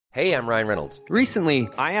Hey, I'm Ryan Reynolds. Recently,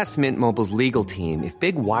 I asked Mint Mobile's legal team if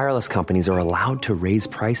big wireless companies are allowed to raise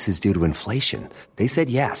prices due to inflation. They said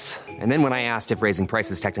yes. And then when I asked if raising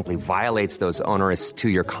prices technically violates those onerous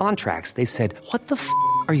two-year contracts, they said, "What the f***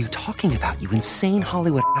 are you talking about, you insane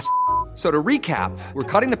Hollywood ass?" So to recap, we're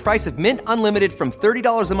cutting the price of Mint Unlimited from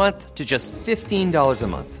 $30 a month to just $15 a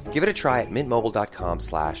month. Give it a try at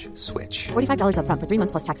mintmobile.com/switch. $45 up front for 3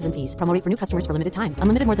 months plus taxes and fees. Promo rate for new customers for limited time.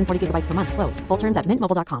 Unlimited more than 40 gigabytes per month. Slows full terms at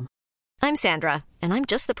mintmobile.com. I'm Sandra, and I'm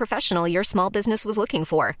just the professional your small business was looking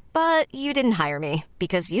for. But you didn't hire me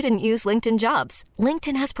because you didn't use LinkedIn Jobs.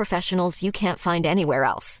 LinkedIn has professionals you can't find anywhere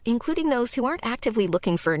else, including those who aren't actively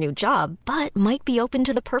looking for a new job, but might be open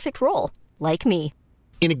to the perfect role, like me.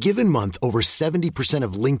 In a given month, over 70%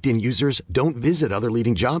 of LinkedIn users don't visit other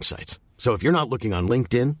leading job sites. So if you're not looking on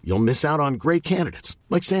LinkedIn, you'll miss out on great candidates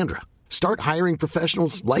like Sandra. Start hiring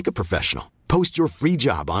professionals like a professional. Post your free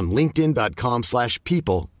job on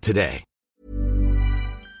linkedin.com/people today.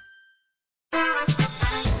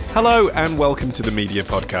 Hello and welcome to the Media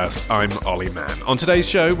Podcast. I'm Ollie Mann. On today's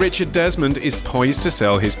show, Richard Desmond is poised to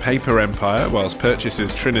sell his paper empire whilst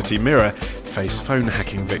purchasers Trinity Mirror face phone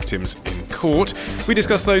hacking victims in court. We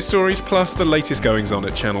discuss those stories plus the latest goings on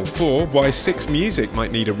at Channel 4, why Six Music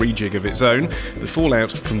might need a rejig of its own, the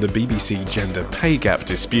fallout from the BBC gender pay gap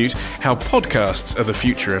dispute, how podcasts are the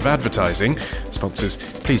future of advertising. Sponsors,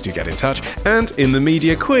 please do get in touch. And in the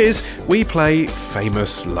media quiz, we play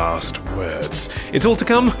famous last words. It's all to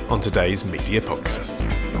come on today's Media Podcast.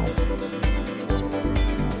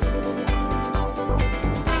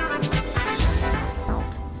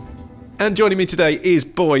 And joining me today is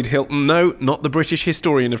Boyd Hilton. No, not the British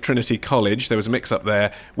historian of Trinity College. There was a mix-up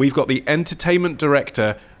there. We've got the entertainment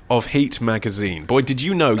director of Heat magazine. Boyd, did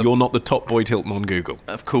you know you're not the top Boyd Hilton on Google?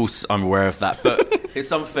 Of course, I'm aware of that, but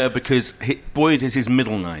it's unfair because Boyd is his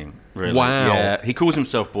middle name, really. Wow. Yeah, he calls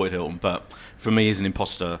himself Boyd Hilton, but for me, he's an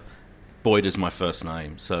imposter. Boyd is my first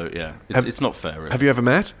name, so yeah, it's not fair, really. Have you ever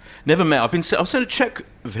met? Never met. I was sent a cheque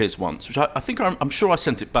of his once, which I think I'm sure I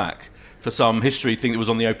sent it back for some history thing that was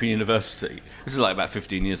on the Open University. This is like about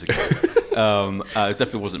 15 years ago. It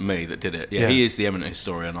definitely wasn't me that did it. Yeah, he is the eminent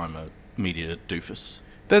historian. I'm a media doofus.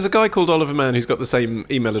 There's a guy called Oliver Mann who's got the same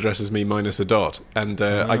email address as me minus a dot, and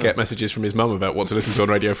I get messages from his mum about what to listen to on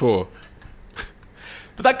Radio 4.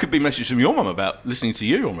 But that could be a message from your mum about listening to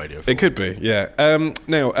you on Radio 4. It could be, yeah.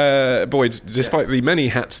 Now, Boyd, despite the many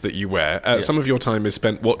hats that you wear, some of your time is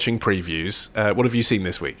spent watching previews. What have you seen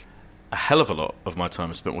this week? A hell of a lot of my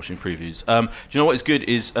time is spent watching previews. Do you know what is good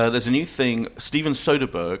is there's a new thing. Steven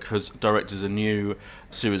Soderbergh has directed a new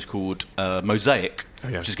series called Mosaic,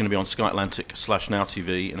 which is going to be on Sky Atlantic/Now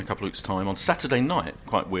TV in a couple of weeks' time on Saturday night,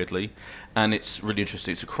 quite weirdly. And it's really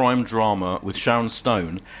interesting. It's a crime drama with Sharon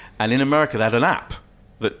Stone. And in America, they had an app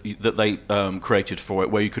that they created for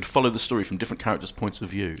it, where you could follow the story from different characters' points of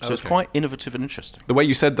view. So it's quite innovative and interesting. The way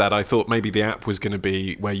you said that, I thought maybe the app was going to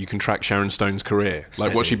be where you can track Sharon Stone's career,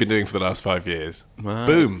 like what she's been doing for the last 5 years.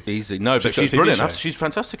 Boom. Easy. No, but she's brilliant. She's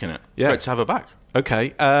fantastic in it. Yeah. Great to have her back.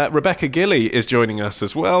 Okay. Rebecca Gilley is joining us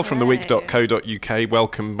as well from theweek.co.uk.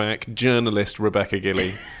 Welcome back, journalist Rebecca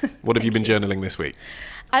Gilley. What have you been journaling this week?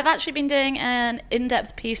 I've actually been doing an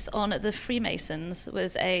in-depth piece on the Freemasons,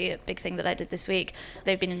 was a big thing that I did this week.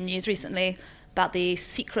 They've been in the news recently about the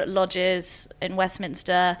secret lodges in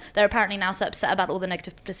Westminster. They're apparently now so upset about all the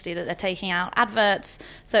negative publicity that they're taking out adverts.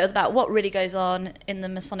 So it was about what really goes on in the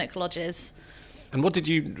Masonic lodges. And what did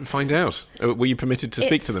you find out? Were you permitted to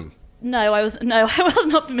speak to them? No, I was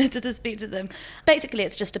not permitted to speak to them. Basically,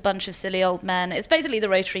 it's just a bunch of silly old men. It's basically the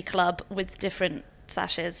Rotary Club with different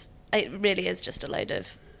sashes. It really is just a load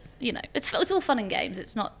of, it's all fun and games.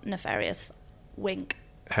 It's not nefarious. Wink.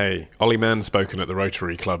 Hey, Ollie Mann spoken at the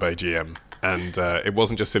Rotary Club AGM, and it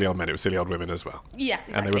wasn't just silly old men, it was silly old women as well. Yes,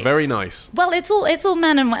 exactly. And they were very nice. Well, it's all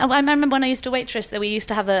men, and I remember when I used to waitress that we used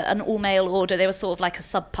to have an all-male order. They were sort of like a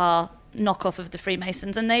subpar knockoff of the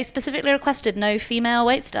Freemasons, and they specifically requested no female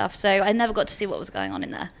waitstaff, so I never got to see what was going on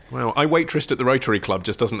in there. Well, I waitressed at the Rotary Club,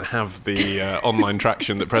 just doesn't have the online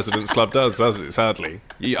traction that President's Club does it, sadly?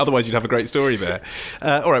 Otherwise, you'd have a great story there.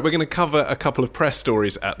 All right, we're going to cover a couple of press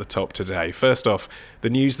stories at the top today. First off, the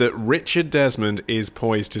news that Richard Desmond is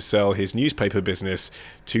poised to sell his newspaper business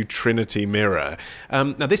to Trinity Mirror.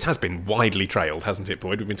 Now, this has been widely trailed, hasn't it,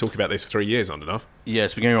 Boyd? We've been talking about this for 3 years on and off. Yeah,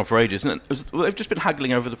 it's been going on for ages, isn't it? Well, they've just been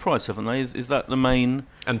haggling over the price, haven't they? Is that the main...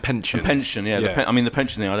 And pension. And pension, yeah. The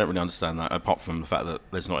pension thing, I don't really understand that, apart from the fact that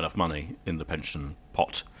there's not enough money in the pension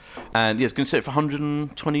pot. And yeah, it's going to sit for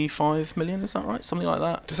 125 million, is that right? Something like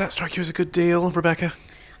that. Does that strike you as a good deal, Rebecca?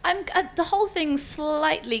 The whole thing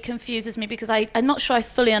slightly confuses me because I'm not sure I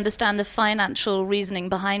fully understand the financial reasoning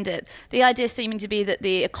behind it. The idea seeming to be that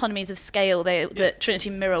the economies of scale that Trinity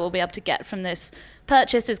Mirror will be able to get from this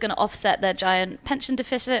purchase is going to offset their giant pension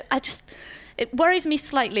deficit. It worries me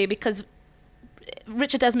slightly because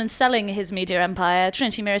Richard Desmond's selling his media empire.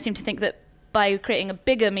 Trinity Mirror seem to think that by creating a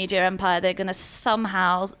bigger media empire, they're going to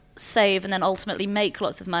somehow save and then ultimately make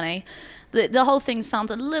lots of money. The whole thing sounds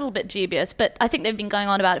a little bit dubious, but I think they've been going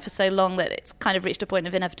on about it for so long that it's kind of reached a point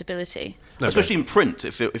of inevitability. No, especially in print,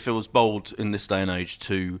 if it was bold in this day and age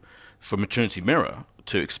for Trinity Mirror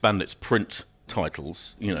to expand its print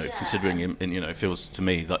titles, considering it feels to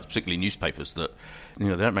me that particularly newspapers that they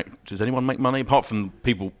don't make. Does anyone make money apart from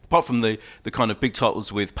the kind of big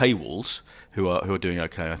titles with paywalls who are doing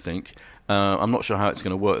okay? I think. I'm not sure how it's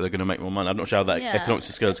going to work. They're going to make more money. I'm not sure how that economics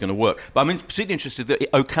of scale is going to work. But I'm particularly interested that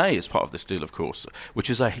OK is part of this deal, of course, which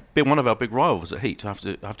is one of our big rivals at Heat. To have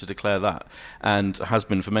to declare that, and has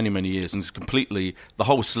been for many, many years, and it's completely the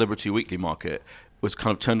whole Celebrity Weekly market was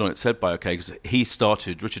kind of turned on its head by OK, because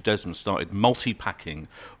Richard Desmond started multi-packing.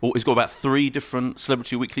 He's got about 3 different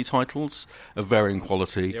Celebrity Weekly titles of varying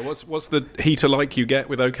quality. Yeah, what's the heater like you get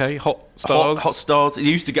with OK? Hot Stars? Hot Stars. It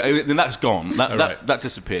used to get, then that's gone. That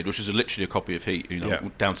disappeared, which is literally a copy of Heat,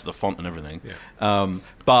 down to the font and everything. Yeah.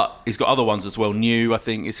 But he's got other ones as well. New, I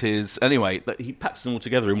think, is his. Anyway, he packs them all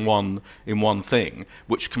together in one thing,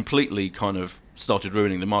 which completely kind of started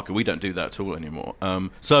ruining the market. We don't do that at all anymore.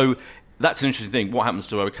 So that's an interesting thing. What happens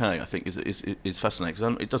to OK, I think, is fascinating,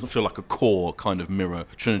 because it doesn't feel like a core kind of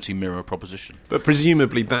Trinity Mirror proposition. But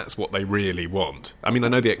presumably that's what they really want. I mean, I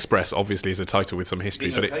know the Express obviously is a title with some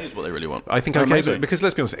history, but OK is what they really want. I think OK is, because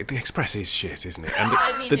let's be honest, the Express is shit, isn't it?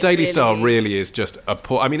 And the Daily Star really is just a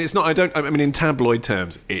poor. I mean, it's not. I mean, in tabloid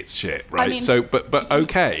terms, it's shit, right? I mean, so, but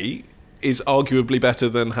OK is arguably better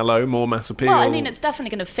than Hello, more mass appeal. Well, I mean, it's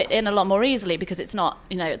definitely going to fit in a lot more easily because it's not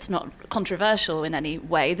controversial in any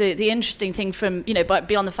way. The interesting thing from,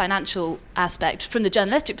 beyond the financial aspect, from the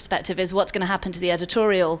journalistic perspective, is what's going to happen to the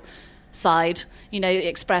editorial side. The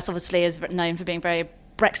Express obviously is known for being very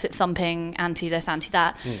Brexit thumping, anti this, anti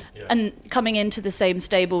that, and coming into the same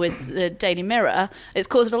stable with the Daily Mirror, it's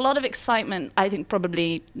caused a lot of excitement, I think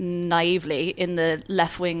probably naively, in the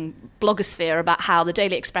left-wing blogosphere about how the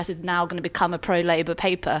Daily Express is now going to become a pro-Labour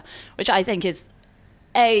paper, which I think is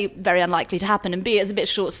A, very unlikely to happen, and B, it's a bit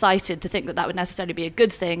short-sighted to think that would necessarily be a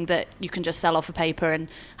good thing, that you can just sell off a paper and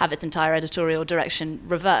have its entire editorial direction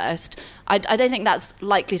reversed. I don't think that's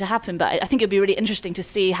likely to happen, but I think it'd be really interesting to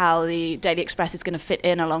see how the Daily Express is going to fit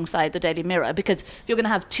in alongside the Daily Mirror, because if you're going to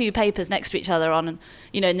have 2 papers next to each other on,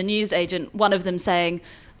 in the newsagent, one of them saying,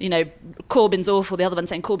 Corbyn's awful, the other one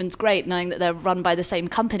saying Corbyn's great, knowing that they're run by the same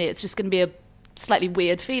company, it's just going to be a slightly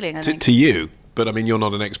weird feeling, I think. To you? But, I mean, you're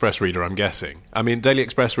not an Express reader, I'm guessing. I mean, Daily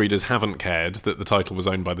Express readers haven't cared that the title was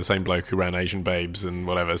owned by the same bloke who ran Asian Babes and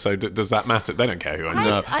whatever, so does that matter? They don't care who owns it.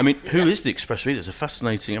 No, I mean, who is the Express reader? It's a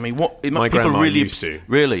fascinating... I mean, my people grandma really used to.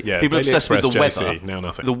 Really? Yeah, people are Daily obsessed Express, with the weather. JC, now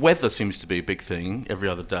nothing. The weather seems to be a big thing every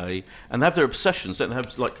other day, and they have their obsessions. Don't they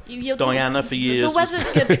have, Diana for years? The weather's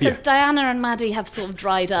good because Diana and Maddie have sort of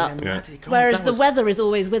dried up, whereas the weather is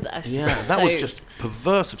always with us. Yeah, that was just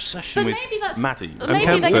perverse obsession with Maddie. And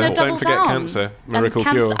cancer, don't forget cancer. Miracle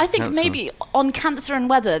cure. I think maybe on cancer and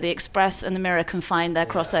weather, the Express and the Mirror can find their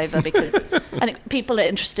crossover, because I think people are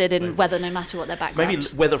interested in weather no matter what their background. Maybe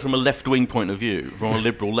weather from a left-wing point of view, from a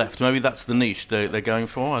liberal left. Maybe that's the niche they're going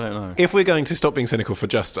for. I don't know. If we're going to stop being cynical for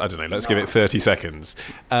just, I don't know, let's give it 30 seconds.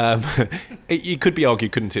 It could be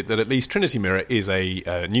argued, couldn't it, that at least Trinity Mirror is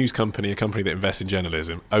a news company, a company that invests in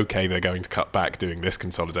journalism. OK, they're going to cut back doing this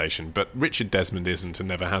consolidation, but Richard Desmond isn't and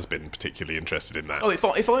never has been particularly interested in that. Oh,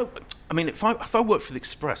 if I worked for the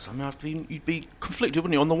Express, I mean, you'd be conflicted,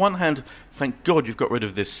 wouldn't you? On the one hand, thank God you've got rid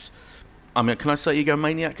of this. I mean, can I say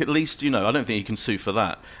egomaniac at least? I don't think he can sue for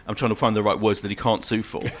that. I'm trying to find the right words that he can't sue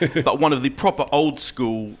for. But one of the proper old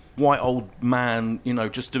school, white old man,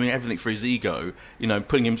 just doing everything for his ego,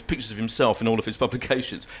 putting him pictures of himself in all of his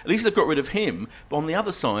publications. At least they've got rid of him. But on the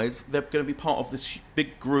other side, they're going to be part of this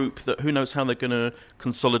big group that who knows how they're going to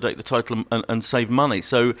consolidate the title and save money.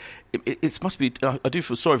 So it must be... I do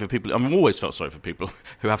feel sorry for people. I've always felt sorry for people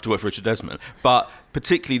who have to work for Richard Desmond. But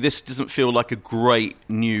particularly, this doesn't feel like a great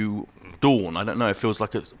new dawn. I don't know. It feels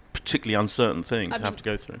like a particularly uncertain thing to have to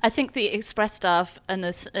go through. I think the Express staff and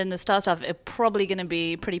the Star staff are probably going to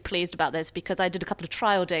be pretty pleased about this, because I did a couple of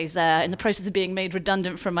trial days there in the process of being made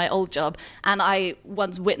redundant from my old job, and I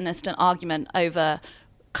once witnessed an argument over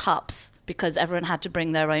cups because everyone had to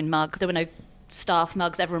bring their own mug. There were no staff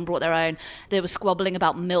mugs, everyone brought their own. There was squabbling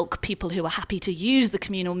about milk, people who were happy to use the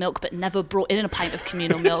communal milk but never brought in a pint of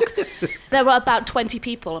communal milk. There were about 20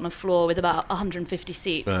 people on a floor with about 150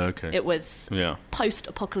 seats. It was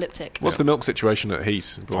post-apocalyptic. What's the milk situation at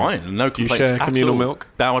Heath? Fine, no complaints. Do you share communal milk?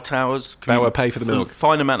 Bower Towers. Bower pay for the milk.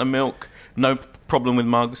 Fine amount of milk. No problem with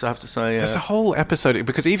mugs, I have to say. There's a whole episode,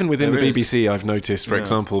 because even within the BBC, I've noticed, for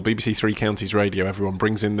example, BBC Three Counties Radio, everyone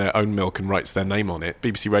brings in their own milk and writes their name on it.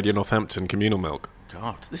 BBC Radio Northampton, communal milk.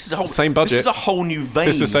 God, this is a whole, same budget. This is a whole new vein.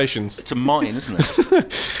 Sister stations. To mine, isn't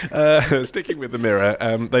it? Sticking with the Mirror,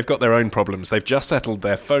 they've got their own problems. They've just settled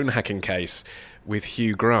their phone hacking case with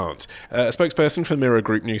Hugh Grant. A spokesperson for Mirror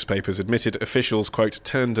Group newspapers admitted officials, quote,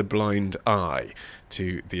 turned a blind eye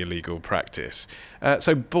to the illegal practice.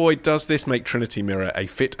 So, boy, does this make Trinity Mirror a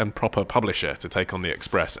fit and proper publisher to take on the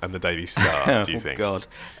Express and the Daily Star, do you think? God.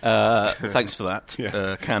 Thanks for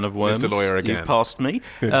that can of worms. Mr. Lawyer again. You've passed me.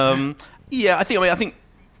 I think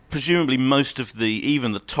presumably most of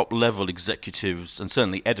even the top-level executives and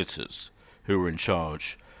certainly editors who were in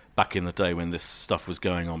charge back in the day when this stuff was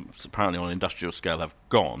going on, apparently on an industrial scale, have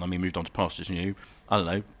gone. I mean, moved on to pastures new. I don't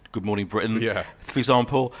know, Good Morning Britain, for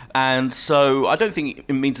example. And so I don't think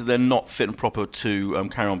it means that they're not fit and proper to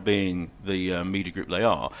carry on being the media group they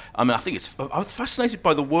are. I mean, I was fascinated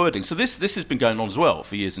by the wording. So this has been going on as well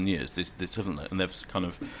for years and years, this hasn't it? And they've kind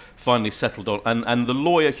of finally settled on. And the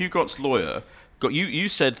lawyer, Hugh Grant's lawyer, you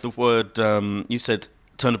said the word, you said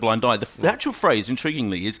turn a blind eye. The actual phrase,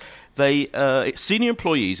 intriguingly, is senior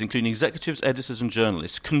employees, including executives, editors and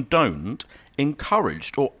journalists, condoned,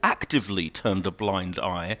 encouraged or actively turned a blind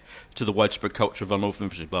eye to the widespread culture of unlawful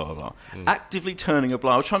infringement, blah, blah, blah. Actively turning a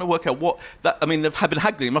blind eye. I was trying to work out what that... I mean, they've been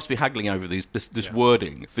haggling. It must be haggling over this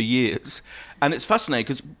wording for years. And it's fascinating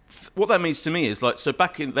because what that means to me is, like, so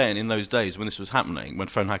back in those days when this was happening, when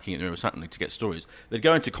phone hacking was happening to get stories, they'd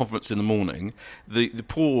go into conference in the morning, the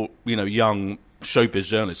poor, young showbiz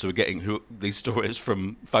journalists who were getting these stories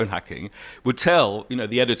from phone hacking would tell,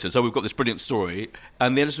 the editors, we've got this brilliant story,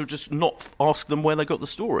 and the editors would just not ask them where they got the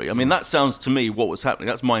story. I mean, that sounds to me what was happening.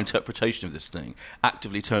 That's my interpretation of this thing,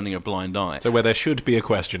 actively turning a blind eye. So where there should be a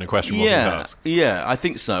question wasn't asked. Yeah, I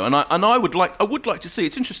think so. And I would like to see,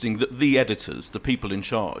 it's interesting that the editors, the people in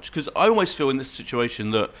charge, because I always feel in this situation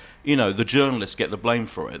that, the journalists get the blame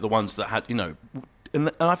for it, the ones that had,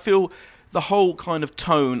 and I feel the whole kind of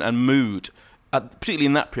tone and mood, particularly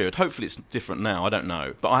in that period, hopefully it's different now, I don't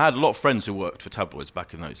know, but I had a lot of friends who worked for tabloids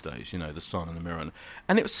back in those days, The Sun and the Mirror,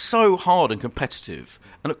 and it was so hard and competitive,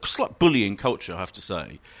 and it's like bullying culture, I have to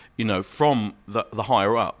say, from the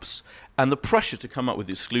higher-ups, and the pressure to come up with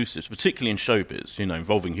exclusives, particularly in showbiz,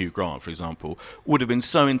 involving Hugh Grant, for example, would have been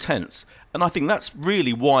so intense. And I think that's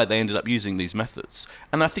really why they ended up using these methods.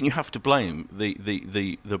 And I think you have to blame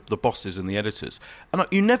the bosses and the editors. And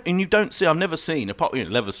you don't see, I've never seen, apart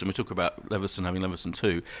from Leveson, we talk about Leveson having Leveson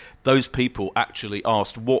too, those people actually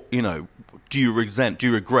asked, do you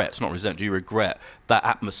regret that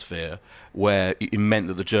atmosphere where it meant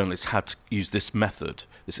that the journalists had to use this method,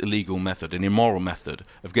 this illegal method, an immoral method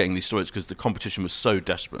of getting these stories because the competition was so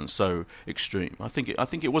desperate and so extreme. I think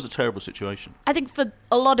it was a terrible situation. I think for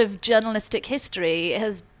a lot of journalistic history,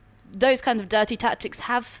 those kinds of dirty tactics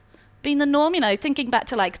have been the norm. Thinking back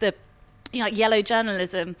to like yellow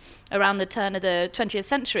journalism around the turn of the 20th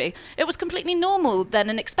century, it was completely normal then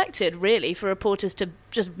and expected, really, for reporters to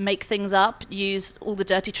just make things up, use all the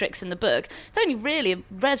dirty tricks in the book. It's only really a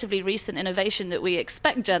relatively recent innovation that we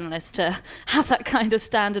expect journalists to have that kind of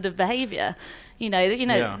standard of behaviour.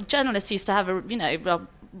 Journalists used to have a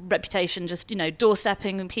reputation just,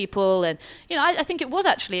 doorstepping people, and, I think it was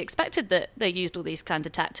actually expected that they used all these kinds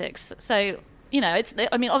of tactics. So,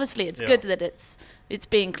 obviously it's good that it's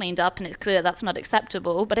being cleaned up and it's clear that's not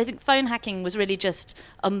acceptable, but I think phone hacking was really just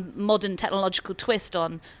a modern technological twist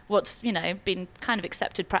on what's, been kind of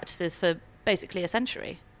accepted practices for basically a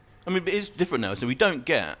century. I mean, it's different now. So we don't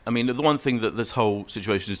get... I mean, the one thing that this whole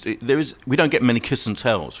situation is... we don't get many kiss and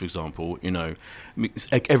tells, for example,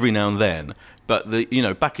 every now and then. But,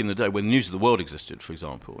 back in the day when News of the World existed, for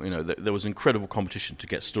example, there was incredible competition to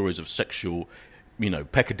get stories of sexual,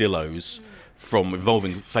 peccadillos from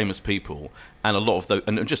involving famous people, and a lot of those,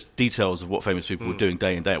 and just details of what famous people were doing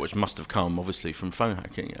day in, day out, which must have come, obviously, from phone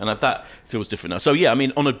hacking. And that feels different now. So,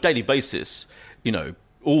 on a daily basis,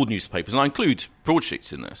 all newspapers, and I include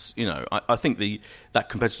broadsheets in this. I think that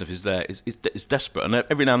competitiveness is there is desperate, and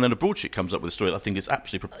every now and then a broadsheet comes up with a story that I think is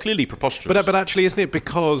absolutely clearly preposterous. But actually, isn't it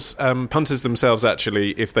because punters themselves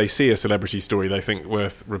actually, if they see a celebrity story they think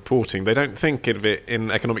worth reporting, they don't think of it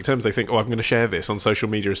in economic terms. They think, I'm going to share this on social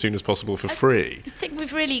media as soon as possible for free. I think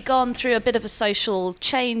we've really gone through a bit of a social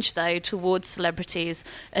change, though, towards celebrities,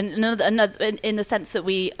 and in the sense that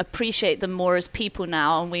we appreciate them more as people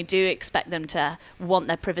now, and we do expect them to want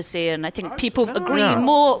their privacy. And I think people agree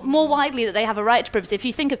more widely that they have a right to privacy. If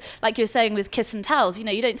you think of, like you were saying with Kiss and Tells,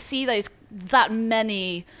 you don't see that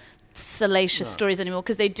many salacious stories anymore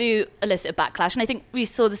because they do elicit a backlash. And I think we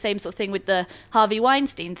saw the same sort of thing with the Harvey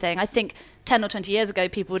Weinstein thing. I think 10 or 20 years ago,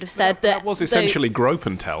 people would have said that was essentially grope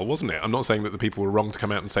and tell, wasn't it? I'm not saying that the people were wrong to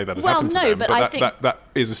come out and say that had happened to them, but I think that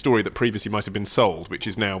is a story that previously might have been sold, which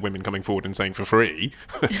is now women coming forward and saying for free,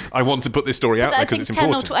 I want to put this story out there because it's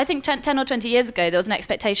important. I think 10 or 20 years ago, there was an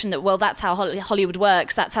expectation that, that's how Hollywood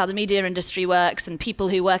works, that's how the media industry works, and people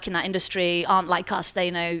who work in that industry aren't like us, they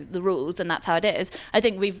know the rules, and that's how it is. I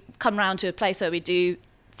think we've come round to a place where we do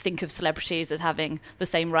think of celebrities as having the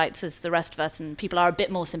same rights as the rest of us, and people are a bit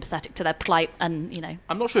more sympathetic to their plight, and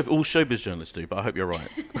I'm not sure if all showbiz journalists do, but I hope you're right.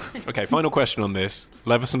 Okay, final question on this.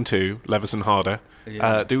 Leveson 2, Leveson harder.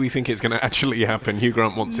 Yeah. Do we think it's going to actually happen? Hugh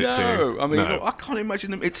Grant wants it to. No, I can't imagine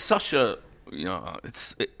them. It's such a,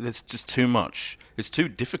 it's just too much. It's too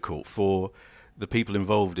difficult for the people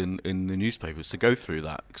involved in the newspapers to go through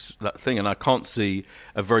that thing, and I can't see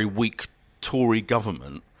a very weak Tory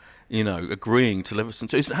government agreeing to Leveson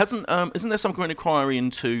 2. Isn't there some kind of inquiry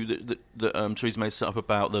into that Theresa May set up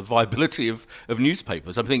about the viability of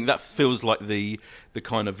newspapers? I think that feels like the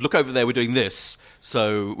kind of, look over there, we're doing this,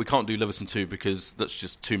 so we can't do Leveson 2 because that's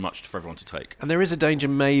just too much for everyone to take. And there is a danger,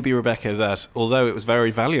 maybe, Rebecca, that although it was very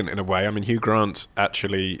valiant in a way, Hugh Grant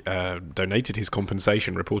actually donated his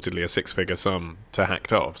compensation, reportedly a 6-figure sum, to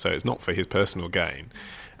Hacked Off, so it's not for his personal gain.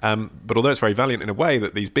 But although it's very valiant in a way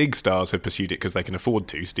that these big stars have pursued it because they can afford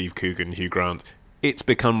to, Steve Coogan, Hugh Grant, it's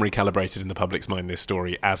become recalibrated in the public's mind, this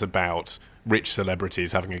story, as about rich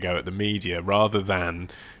celebrities having a go at the media rather than,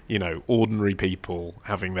 ordinary people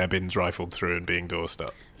having their bins rifled through and being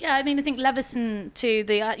doorstep. Yeah, I think Leveson 2,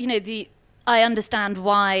 I understand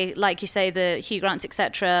why, like you say, the Hugh Grants,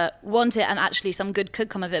 etc., want it, and actually some good could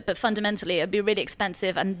come of it, but fundamentally it'd be really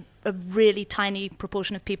expensive and a really tiny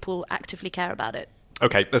proportion of people actively care about it.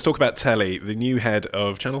 OK, let's talk about telly. The new head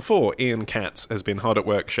of Channel 4, Ian Katz, has been hard at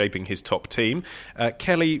work shaping his top team.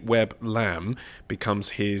 Kelly Webb-Lamb becomes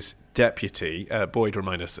his deputy. Boyd,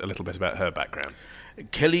 remind us a little bit about her background.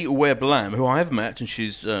 Kelly Webb-Lamb, who I have met, and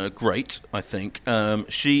she's great, I think.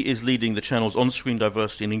 She is leading the channel's on-screen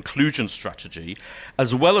diversity and inclusion strategy,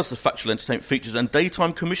 as well as the factual entertainment features and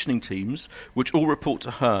daytime commissioning teams, which all report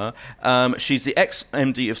to her. She's the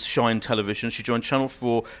ex-MD of Shine Television. She joined Channel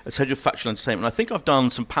 4 as head of factual entertainment. I think I've done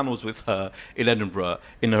some panels with her in Edinburgh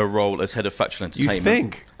in her role as head of factual entertainment. You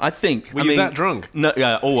think? I think. Were you that drunk? No,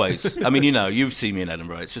 yeah, always. You've seen me in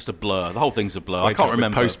Edinburgh. It's just a blur. The whole thing's a blur. I can't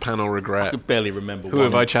remember. Post-panel regret. I could barely remember. Who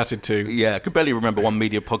have I chatted to? Yeah, I could barely remember one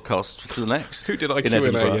media podcast to the next. Who did I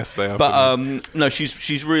Q&A yesterday afternoon? But no,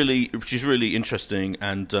 she's really interesting,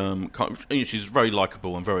 and she's very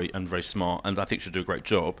likeable and very smart, and I think she'll do a great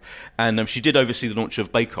job. And she did oversee the launch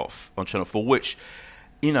of Bake Off on Channel 4, which,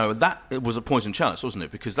 that was a poison chalice, wasn't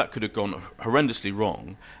it? Because that could have gone horrendously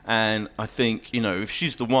wrong. And I think, if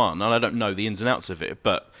she's the one, and I don't know the ins and outs of it,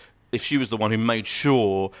 but if she was the one who made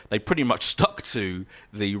sure they pretty much stuck to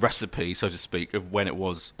the recipe, so to speak, of when it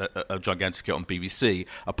was a gigantic hit on BBC,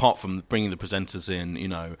 apart from bringing the presenters in,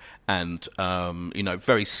 and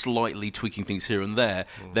very slightly tweaking things here and there,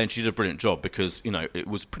 then she did a brilliant job because, it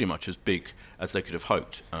was pretty much as big as they could have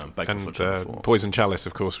hoped. And Poison Chalice,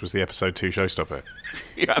 of course, was the episode 2 showstopper.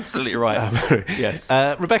 You're absolutely right. Yes.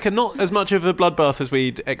 Rebecca, not as much of a bloodbath as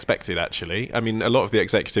we'd expected, actually. A lot of the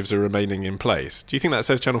executives are remaining in place. Do you think that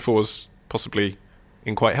says Channel 4's possibly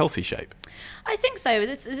in quite healthy shape? I think so.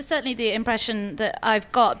 This is certainly the impression that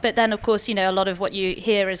I've got. But then, of course, a lot of what you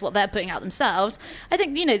hear is what they're putting out themselves. I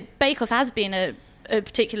think, Bake Off has been a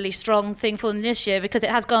particularly strong thing for them this year because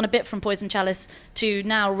it has gone a bit from Poison Chalice to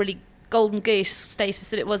now really golden goose status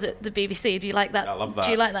that it was at the BBC. Do you like that? I love that.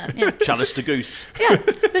 Do you like that? Yeah. Chalice to goose. Yeah.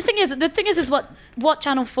 The thing is what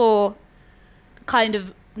Channel 4 kind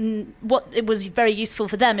of, what it was very useful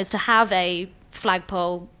for them is to have a flagship,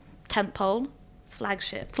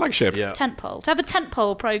 yeah. Tentpole. To have a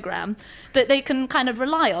tentpole programme that they can kind of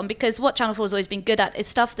rely on, because what Channel 4 has always been good at is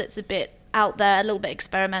stuff that's a bit out there, a little bit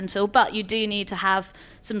experimental, but you do need to have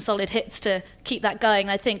some solid hits to keep that going.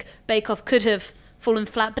 I think Bake Off could have fallen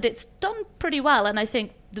flat, but it's done pretty well, and I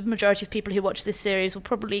think the majority of people who watch this series will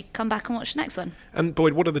probably come back and watch the next one. And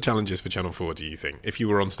Boyd, what are the challenges for Channel 4, do you think? If you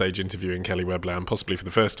were on stage interviewing Kelly Webland, possibly for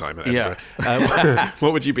the first time at Edinburgh,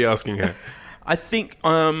 what would you be asking her? I think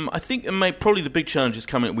probably the big challenge is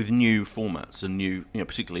coming up with new formats and new,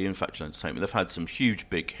 particularly in factual entertainment. They've had some huge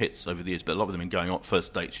big hits over the years, but a lot of them have been going on.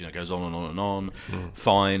 First Dates, goes on and on and on.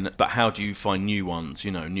 Fine, but how do you find new ones?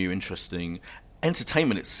 New, interesting.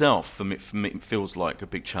 Entertainment itself, for me, feels like a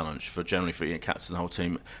big challenge for Cats and the whole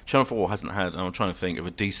team. Channel 4 hasn't had, and I'm trying to think of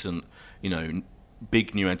a decent,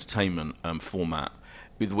 big new entertainment format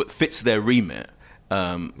with what fits their remit.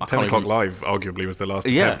 10 o'clock live, arguably, was the last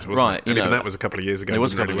attempt, wasn't right, it? And even that was a couple of years ago. It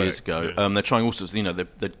was a couple of years ago. Yeah. They're trying all sorts. They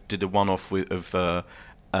did a one-off of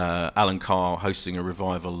Alan Carr hosting a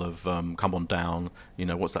revival of Come On Down.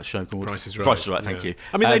 What's that show called? Price is Right. Price is Right. Thank you.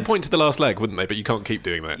 I mean, they'd point to the last leg, wouldn't they? But you can't keep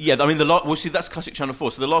doing that. Yeah, I mean, that's classic Channel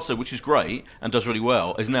 4. So the last leg, which is great and does really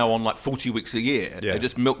well, is now on like 40 weeks a year. Yeah. They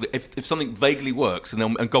just milk if something vaguely works, and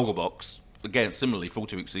Gogglebox again, similarly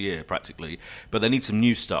 40 weeks a year practically. But they need some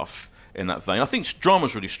new stuff in that vein. I think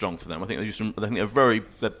drama's really strong for them. I think they do some. I think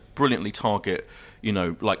they brilliantly target.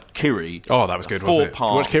 Like Kiri. Oh, that was good, wasn't it? You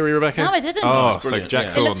watched Kiri, Rebecca? No, I didn't. Oh, so Jack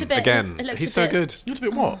Thorne, again. He's so good. It looked a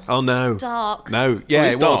bit what? Oh, no. Dark. No,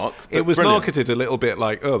 yeah, it was. Dark, it was brilliant. marketed a little bit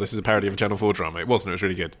like, oh, this is a parody of a Channel 4 drama. It wasn't. It was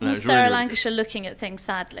really good. No, it was Sarah really, Lancashire looking at things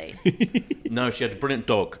sadly. No, she had a brilliant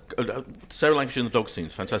dog. Sarah Lancashire in the dog scene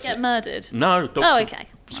is fantastic. Get murdered. No. Okay.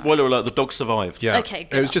 Spoiler alert, the dog survived. Yeah. Okay,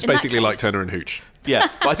 good. It was just In that basically like case- Turner and Hooch. Yeah,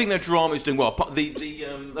 but I think their drama is doing well.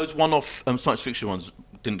 Those one-off science fiction ones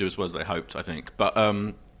didn't do as well as they hoped, I think. But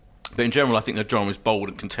in general, I think their drama is bold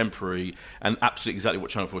and contemporary and absolutely exactly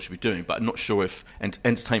what Channel 4 should be doing. But I'm not sure if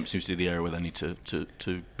entertainment seems to be the area where they need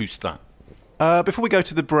to boost that. Before we go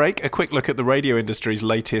to the break, a quick look at the radio industry's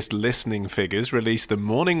latest listening figures released the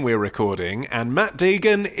morning we're recording, and Matt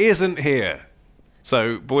Deegan isn't here.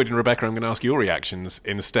 So, Boyd and Rebecca, I'm going to ask your reactions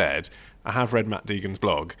instead. I have read Matt Deegan's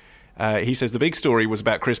blog. He says the big story was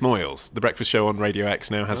about Chris Moyles. The breakfast show on Radio X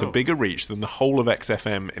now has a bigger reach than the whole of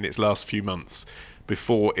XFM in its last few months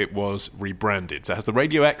before it was rebranded. So has the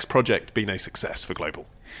Radio X project been a success for Global?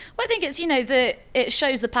 Well, I think it's, it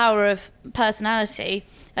shows the power of personality.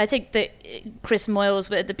 I think that Chris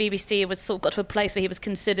Moyles at the BBC was sort of got to a place where he was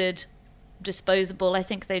considered disposable. I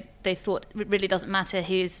think they thought it really doesn't matter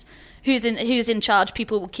who's in charge.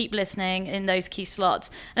 People will keep listening in those key slots,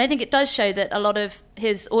 and I think it does show that a lot of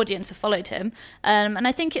his audience have followed him. And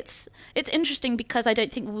I think it's interesting because I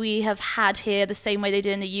don't think we have had here the same way they do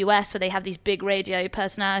in the US, where they have these big radio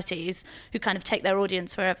personalities who kind of take their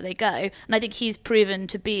audience wherever they go. And I think he's proven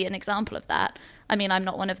to be an example of that. I mean, I'm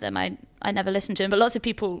not one of them. I never listen to him, but lots of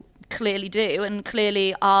people clearly do, and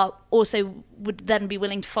clearly are also would then be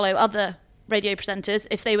willing to follow other radio presenters.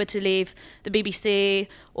 If they were to leave the BBC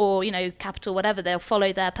or Capital, whatever, they'll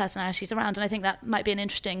follow their personalities around, and I think that might be an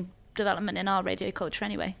interesting development in our radio culture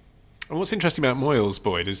anyway. And what's interesting about Moyles,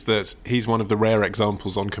 Boyd, is that he's one of the rare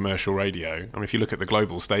examples on commercial radio. I mean, if you look at the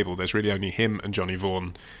Global stable, there's really only him and Johnny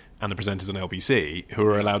Vaughan and the presenters on LBC who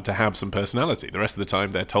are allowed to have some personality. The rest of the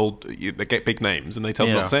time they're told, they get big names and they tell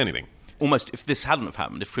them not to say anything. Almost, if this hadn't have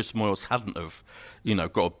happened, if Chris Moyles hadn't have,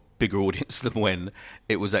 got a bigger audience than when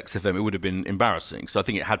it was XFM, it would have been embarrassing. So I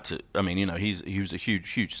think it had to. I mean, he was a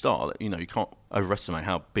huge star. You can't overestimate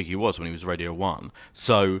how big he was when he was Radio 1.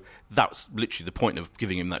 So that's literally the point of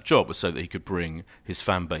giving him that job, was so that he could bring his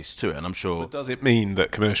fan base to it. And I'm sure. But does it mean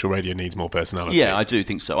that commercial radio needs more personality? Yeah, I do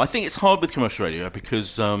think so. I think it's hard with commercial radio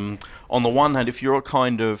because, on the one hand, if you're a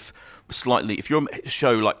kind of if you're a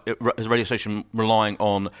show like a radio station relying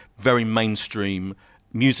on very mainstream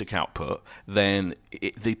music output, then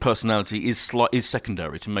the personality is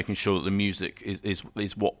secondary to making sure that the music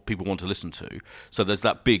is what people want to listen to. So there's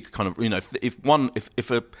that big kind of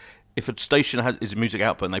if a station is a music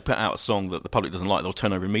output and they put out a song that the public doesn't like, they'll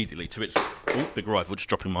turn over immediately to its big rifle, just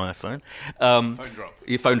dropping my iPhone. Phone drop.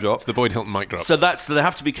 Your phone drop. It's the Boyd Hilton mic drop. So they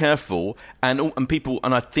have to be careful, and people,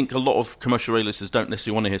 and I think a lot of commercial radio listeners don't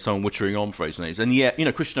necessarily want to hear someone wittering on phrase names. And yet,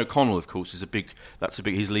 Christian O'Connell, of course, is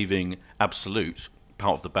he's leaving Absolute,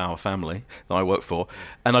 part of the Bauer family that I work for,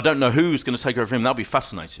 and I don't know who's going to take over from him. That'll be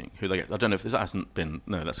fascinating. Who they get? I don't know if that hasn't been.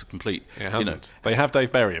 No, that's a complete. It hasn't. They have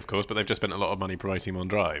Dave Berry, of course, but they've just spent a lot of money promoting him on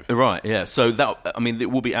Drive. Right. Yeah. So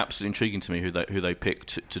it will be absolutely intriguing to me who they pick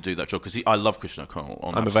to do that job, because I love Christian O'Connell.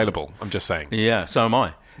 I'm available. I'm just saying. Yeah. So am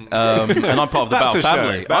I. And I'm part of the That's Bow a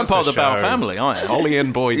family. show. I'm part of the That's a Bow show. family. I am. Ollie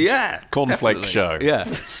and Boyd's cornflake definitely. show. Yeah.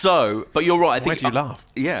 So, but you're right. I think Why do you laugh?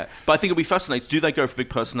 Yeah, but I think it'll be fascinating. Do they go for big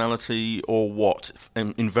personality or what?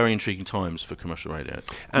 In very intriguing times for commercial radio,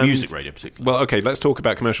 music radio particularly. Well, okay, let's talk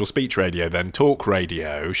about commercial speech radio then. Talk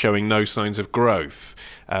radio showing no signs of growth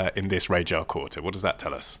in this radar quarter. What does that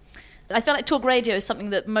tell us? I feel like talk radio is something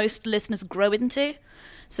that most listeners grow into.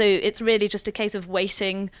 So it's really just a case of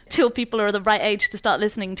waiting till people are the right age to start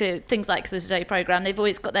listening to things like the Today programme. They've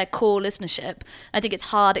always got their core listenership. I think it's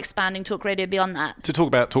hard expanding talk radio beyond that. To talk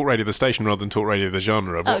about talk radio the station rather than talk radio the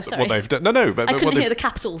genre. Sorry. What they've done. No, but I what couldn't they've- hear the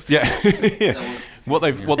capitals. Yeah. Yeah. What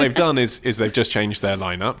they've done is they've just changed their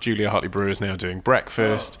lineup. Julia Hartley-Brewer is now doing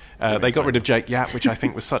breakfast. They got rid of Jake Yapp, which I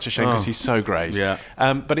think was such a shame because he's so great. Yeah.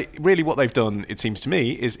 But really what they've done, it seems to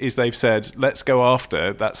me, is they've said, let's go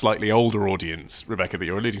after that slightly older audience, Rebecca, that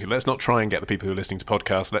you're alluding to. Let's not try and get the people who are listening to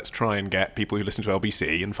podcasts. Let's try and get people who listen to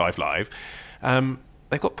LBC and 5 Live.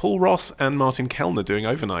 They've got Paul Ross and Martin Kellner doing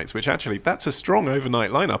overnights, which actually, that's a strong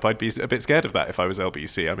overnight lineup. I'd be a bit scared of that if I was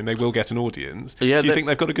LBC. I mean, they will get an audience. Yeah, Do you think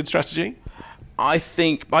they've got a good strategy? I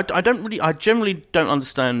think I generally don't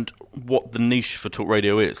understand what the niche for talk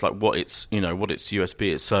radio is, like what its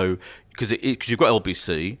USP is. So because you've got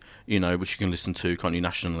LBC, which you can listen to, can't you,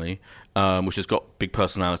 nationally, which has got big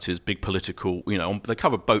personalities, big political, they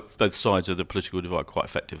cover both sides of the political divide quite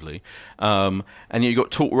effectively. And you've got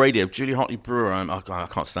talk radio. Julia Hartley-Brewer, I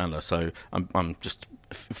can't stand her, so I'm just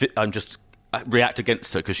react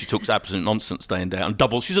against her because she talks absolute nonsense day in day out.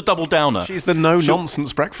 And she's a double downer. She's the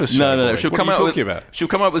no-nonsense breakfast show. No. What are you talking about? She'll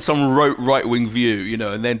come out with some right-wing view,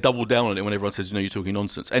 and then double down on it when everyone says, you're talking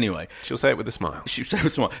nonsense. Anyway. She'll say it with a smile.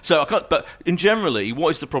 So I can't, but in generally, what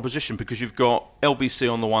is the proposition? Because you've got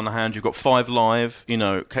LBC on the one hand, you've got 5 Live,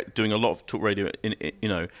 doing a lot of talk radio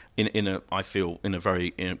I feel in a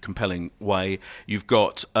very compelling way. You've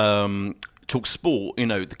got Talk Sport,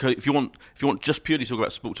 if you want just purely talk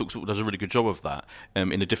about sport, Talk Sport does a really good job of that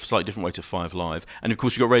in a slightly different way to 5 Live. And of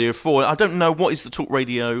course you've got Radio 4. I don't know, what is the talk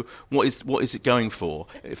radio, what is it going for?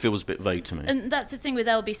 It feels a bit vague to me. And that's the thing with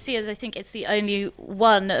LBC, is I think it's the only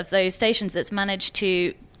one of those stations that's managed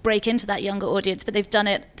to break into that younger audience, but they've done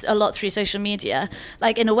it a lot through social media.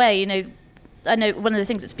 Like, in a way, I know one of the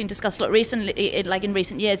things that's been discussed a lot recently, in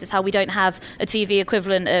recent years, is how we don't have a TV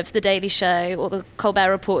equivalent of The Daily Show or the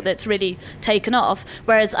Colbert Report that's really taken off.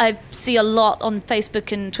 Whereas I see a lot on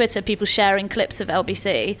Facebook and Twitter people sharing clips of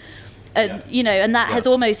LBC, and that has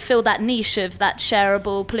almost filled that niche of that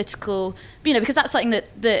shareable political, because that's something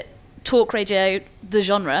that talk radio, the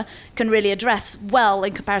genre, can really address well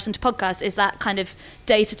in comparison to podcasts. Is that kind of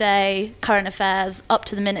day-to-day current affairs, up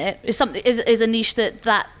to the minute, is a niche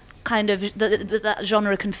that kind of that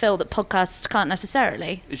genre can fill that podcasts can't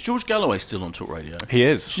necessarily. Is George Galloway still on talk radio? He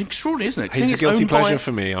is. It's extraordinary, isn't it? He's a guilty pleasure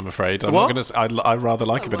for me, I'm afraid. I rather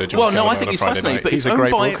like a bit of George Galloway. I think he's fascinating, night. but he's it's a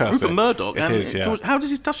great owned by broadcaster. Rupert Murdoch. It is, yeah. How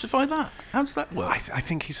does he justify that? How does that work? I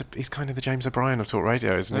think he's kind of the James O'Brien of talk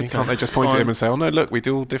radio, isn't he? Can't they just point at him and say, oh no, look, we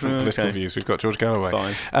do all different political views. We've got George Galloway.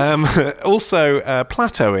 Fine. Also,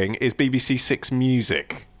 plateauing is BBC Six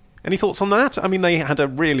Music. Any thoughts on that? I mean, they had a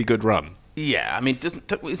really good run. Yeah, I mean,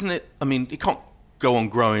 isn't it? I mean, it can't go on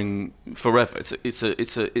growing forever. It's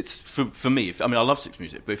for me. I mean, I love Six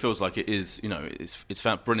Music, but it feels like it is. It's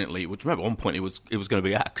found brilliantly. Which, remember, at one point it was going to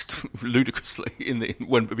be axed ludicrously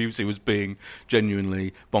when BBC was being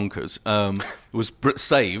genuinely bonkers. It was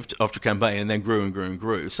saved after a campaign and then grew and grew and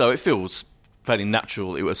grew. So it feels fairly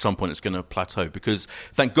natural at some point it's going to plateau, because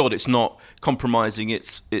thank God it's not compromising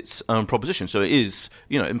its proposition. So it is,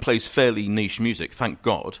 it plays fairly niche music, thank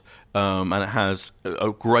God, and it has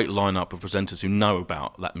a great lineup of presenters who know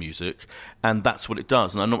about that music, and that's what it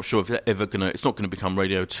does. And I'm not sure if it's not going to become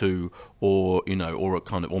Radio 2 or a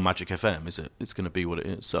kind of, or Magic FM, is it? It's going to be what it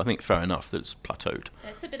is. So I think fair enough that it's plateaued.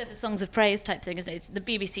 It's a bit of a songs of praise type thing, isn't it? It's the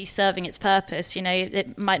BBC serving its purpose.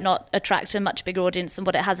 It might not attract a much bigger audience than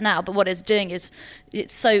what it has now, but what it's doing is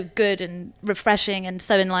it's so good and refreshing and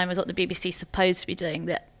so in line with what the BBC is supposed to be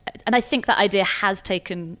doing, and I think that idea has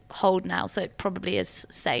taken hold now, so it probably is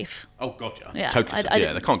safe. Oh God, yeah. Totally.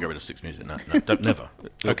 They can't get rid of Six Music. No, don't, never.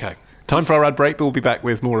 Okay, time for our ad break, but we'll be back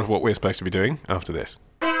with more of what we're supposed to be doing after this.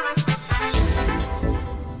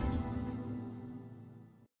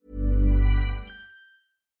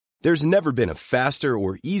 There's never been a faster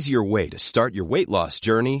or easier way to start your weight loss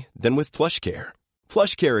journey than with PlushCare.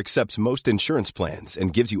 PlushCare accepts most insurance plans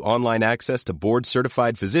and gives you online access to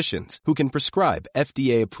board-certified physicians who can prescribe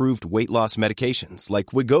FDA-approved weight loss medications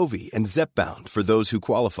like Wegovy and Zepbound for those who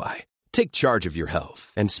qualify. Take charge of your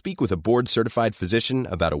health and speak with a board-certified physician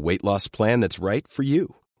about a weight loss plan that's right for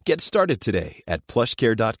you. Get started today at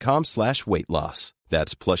plushcare.com/weight-loss.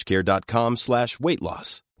 That's plushcare.com/weight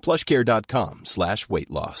loss. plushcare.com/weight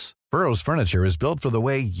loss. Burrow's furniture is built for the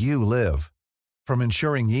way you live. From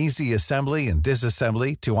ensuring easy assembly and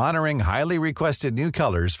disassembly to honoring highly requested new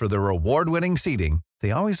colors for their award-winning seating, they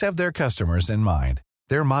always have their customers in mind.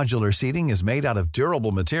 Their modular seating is made out of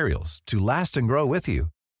durable materials to last and grow with you.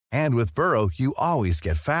 And with Burrow, you always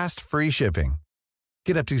get fast, free shipping.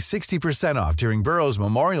 Get up to 60% off during Burrow's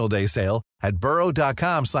Memorial Day sale at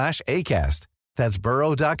burrow.com/ACAST. That's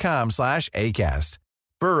burrow.com/ACAST.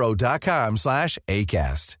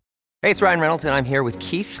 burrow.com/ACAST. Hey, it's Ryan Reynolds, and I'm here with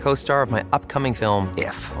Keith, co-star of my upcoming film,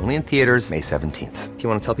 If, only in theaters May 17th. Do you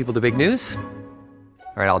want to tell people the big news?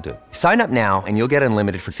 All right, I'll do it. Sign up now and you'll get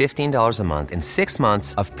unlimited for $15 a month and 6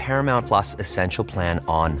 months of Paramount Plus Essential Plan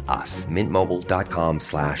on us.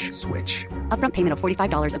 mintmobile.com/switch. Upfront payment of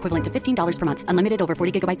 $45 equivalent to $15 per month. Unlimited over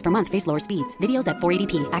 40 gigabytes per month. Face lower speeds. Videos at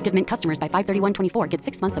 480p. Active Mint customers by 531.24 get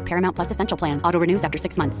 6 months of Paramount Plus Essential Plan. Auto renews after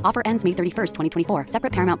 6 months. Offer ends May 31st, 2024.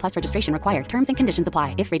 Separate Paramount Plus registration required. Terms and conditions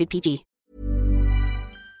apply if rated PG.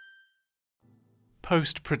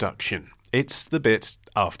 Post-production. It's the bit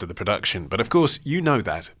after the production, but of course you know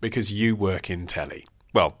that because you work in telly.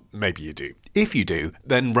 Well, maybe you do. If you do,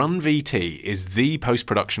 then Run VT is the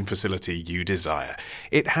post-production facility you desire.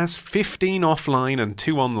 It has 15 offline and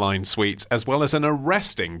 2 online suites, as well as an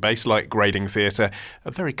arresting bass-like grading theatre,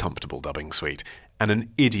 a very comfortable dubbing suite, and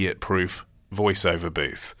an idiot-proof voiceover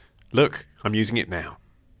booth. Look, I'm using it now.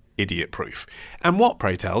 Idiot-proof. And what,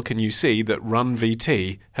 pray tell, can you see that Run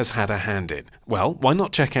VT has had a hand in? Well, why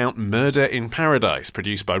not check out Murder in Paradise,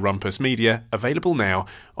 produced by Rumpus Media, available now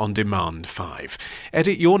on Demand 5.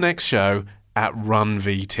 Edit your next show at Run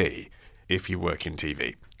VT, if you work in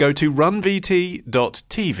TV. Go to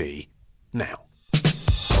runvt.tv now.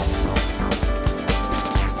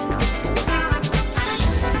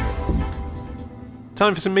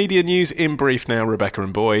 Time for some media news in brief now. Rebecca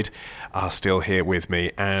and Boyd are still here with me.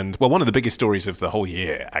 And, well, one of the biggest stories of the whole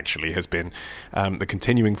year, actually, has been the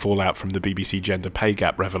continuing fallout from the BBC gender pay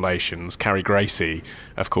gap revelations. Carrie Gracie,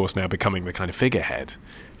 of course, now becoming the kind of figurehead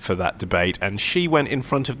for that debate. And she went in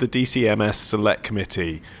front of the DCMS Select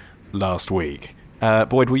Committee last week.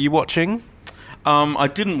 Boyd, were you watching? I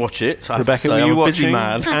didn't watch it. So Rebecca, were you watching?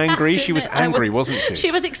 Angry? She was angry, wasn't she? She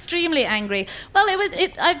was extremely angry. Well, I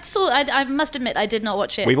must admit, I did not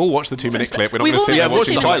watch it. We've all watched the 2-minute clip. We're not going to sit there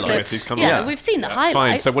watching the highlights. We've seen the highlights.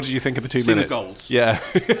 Fine. So, what did you think of the 2 minutes? The goals. Yeah.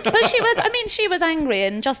 But she was angry,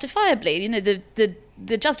 and justifiably. You know,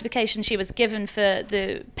 the justification she was given for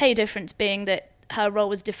the pay difference being that her role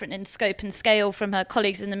was different in scope and scale from her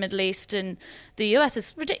colleagues in the Middle East and the US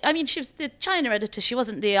is ridiculous. I mean, she was the China editor. She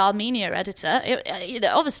wasn't the Armenia editor.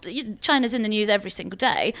 Obviously, China's in the news every single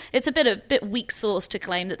day. It's a bit weak sauce to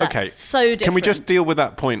claim that's so different. Can we just deal with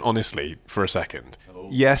that point honestly for a second? Oh.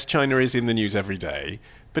 Yes, China is in the news every day.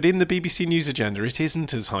 But in the BBC News agenda, it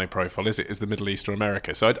isn't as high profile, is it, as the Middle East or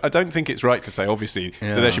America? So I don't think it's right to say, obviously,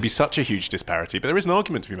 that there should be such a huge disparity. But there is an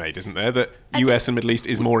argument to be made, isn't there, that US and Middle East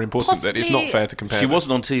is more important, that it's not fair to compare. She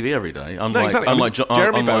wasn't on TV every day.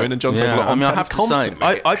 Jeremy Bowen and John Sutherland on telly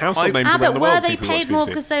constantly. Household names around the world. Were they paid more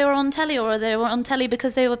because they were on telly, or they were on telly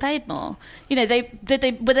because they were paid more? You know,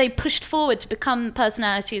 were they pushed forward to become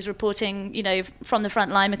personalities reporting, you know, from the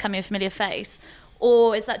front line, becoming a familiar face?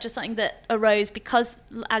 Or is that just something that arose because,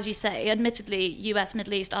 as you say, admittedly, US,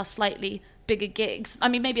 Middle East are slightly bigger gigs? I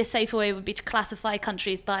mean, maybe a safer way would be to classify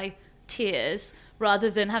countries by tiers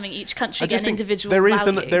rather than having each country get an individual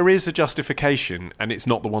value. There is a justification, and it's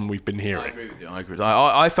not the one we've been hearing. I agree with you.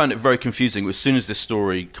 I found it very confusing as soon as this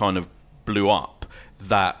story kind of blew up.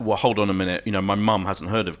 Well, hold on a minute. You know, my mum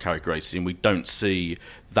hasn't heard of Carrie Gracie, and we don't see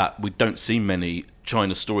many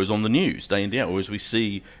China stories on the news day in, day out, whereas we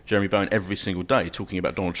see Jeremy Bowen every single day talking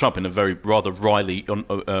about Donald Trump in a very rather wryly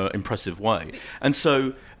impressive way. And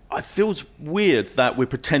so it feels weird that we're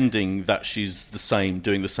pretending that she's the same,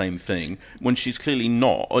 doing the same thing, when she's clearly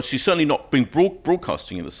not. Or she's certainly not being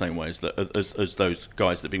broadcasting in the same way as those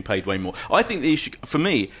guys that are being paid way more. I think the issue, for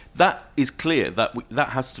me, that is clear, that that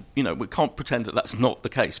has to, you know, we can't pretend that that's not the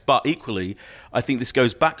case. But equally, I think this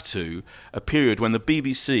goes back to a period when the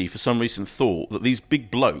BBC, for some reason, thought that these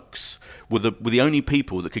big blokes were the only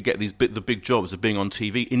people that could get the big jobs of being on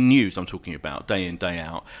TV, in news I'm talking about, day in, day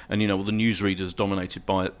out. And, you know, all the newsreaders dominated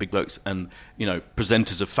by big blokes and,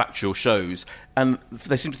 presenters of factual shows, and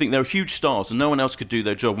they seem to think they're huge stars and no one else could do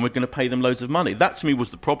their job and we're going to pay them loads of money. That, to me,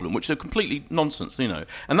 was the problem, which are completely nonsense,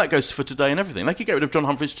 And that goes for today and everything. They could get rid of John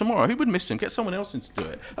Humphreys tomorrow. Who would miss him? Get someone else in to do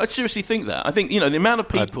it. I'd seriously think that. I think, the amount of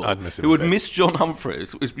people who would miss John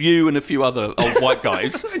Humphreys is you and a few other old white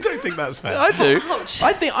guys. I don't think that's fair. I do. Ouch.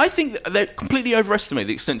 I think they completely overestimate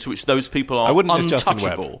the extent to which those people are I wouldn't miss untouchable.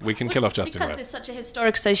 Justin Webb. We can kill off Justin Because Webb. there's such a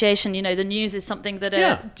historic association, the news is something that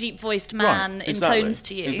a deep-voiced man Right, exactly, intones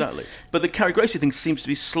to you. Exactly. But the Carrie Gracie thing seems to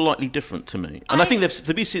be slightly different to me. And I think the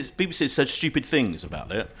BBC has said stupid things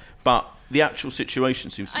about it, but the actual situation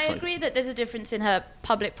seems to be I agree that there's a difference in her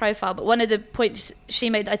public profile, but one of the points she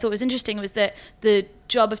made that I thought was interesting was that the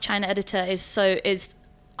job of China editor is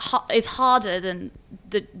harder than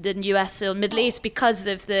the US or Middle East because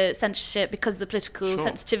of the censorship, because of the political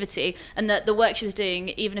sensitivity, and that the work she was doing,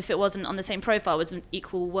 even if it wasn't on the same profile, was an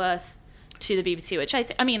equal worth to the BBC, which I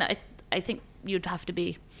think you'd have to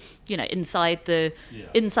be, inside the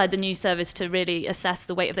news service to really assess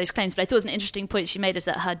the weight of those claims. But I thought it was an interesting point she made, is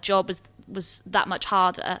that her job was that much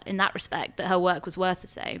harder in that respect, that her work was worth the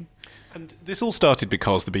same. And this all started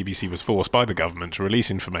because the BBC was forced by the government to release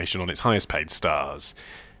information on its highest paid stars.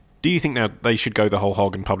 Do you think now they should go the whole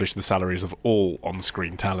hog and publish the salaries of all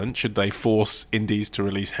on-screen talent? Should they force indies to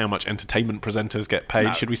release how much entertainment presenters get paid?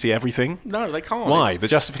 No. Should we see everything? No, they can't. Why? The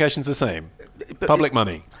justification's the same. Public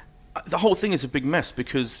money. The whole thing is a big mess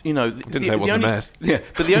because, I didn't say it wasn't a mess. Yeah,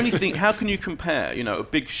 but the only thing, how can you compare, a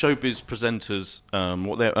big showbiz presenter's,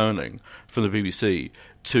 what they're earning from the BBC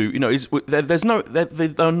to, none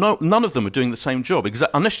of them are doing the same job.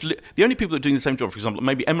 Unless the only people that are doing the same job, for example,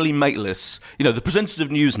 maybe Emily Maitlis, the presenters of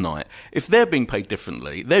Newsnight, if they're being paid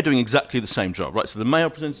differently, they're doing exactly the same job, right? So the male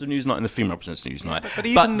presenters of Newsnight and the female presenters of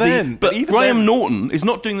Newsnight. But Graham Norton is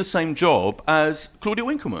not doing the same job as Claudia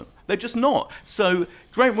Winkleman. They're just not. So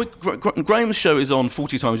Graham's show is on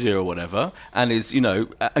 40 times a year or whatever, and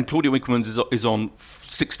and Claudia Winkleman's is on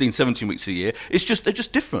 16, 17 weeks a year. They're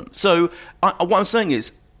just different. So what I'm saying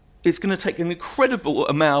is, it's going to take an incredible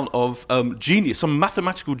amount of genius, some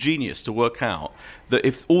mathematical genius, to work out that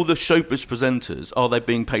if all the showbiz presenters are they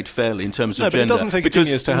being paid fairly in terms of gender. But it doesn't take a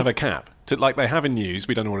genius to have a cap. Like they have in news,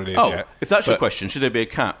 we don't know what it is yet. If that's your question, should there be a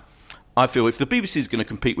cap? I feel if the BBC is going to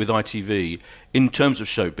compete with ITV in terms of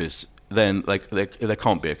showbiz, then there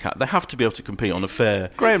can't be a cap. They have to be able to compete on a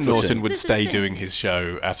fair Graham footing. Norton would stay doing his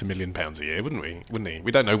show at £1 million a year, wouldn't he?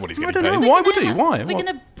 We don't know what he's getting paid. Why would he? Why? We're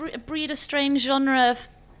going to breed a strange genre of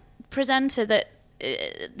presenter that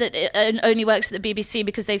only works at the BBC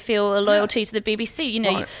because they feel a loyalty to the BBC.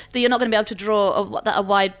 Right. You're not going to be able to draw a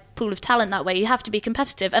wide pool of talent that way. You have to be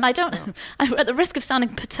competitive. And at the risk of sounding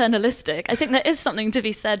paternalistic, I think there is something to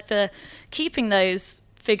be said for keeping those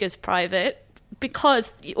figures private,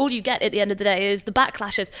 because all you get at the end of the day is the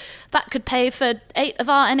backlash of that could pay for 8 of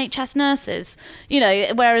our NHS nurses.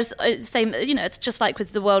 Whereas it's just like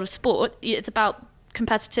with the world of sport, it's about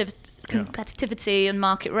competitivity and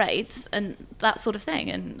market rates and that sort of thing.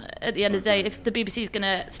 And at the end of the day, if the BBC is going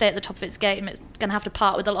to stay at the top of its game, it's going to have to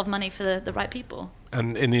part with a lot of money for the right people.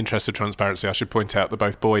 And in the interest of transparency, I should point out that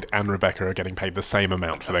both Boyd and Rebecca are getting paid the same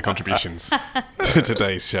amount for their contributions to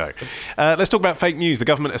today's show. Let's talk about fake news. The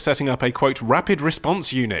government is setting up a, quote, rapid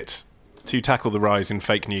response unit to tackle the rise in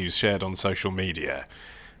fake news shared on social media.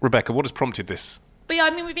 Rebecca, what has prompted this? But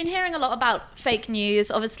yeah, we've been hearing a lot about fake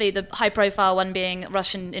news, obviously the high-profile one being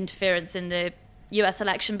Russian interference in the US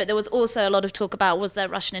election, but there was also a lot of talk about, was there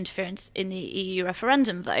Russian interference in the EU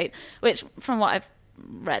referendum vote, which, from what I've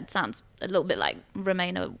read, sounds a little bit like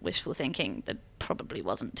Remainer wishful thinking. There probably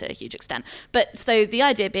wasn't to a huge extent. But so the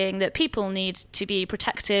idea being that people need to be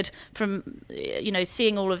protected from,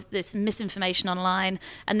 seeing all of this misinformation online,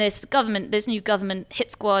 and this new government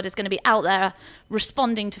hit squad is going to be out there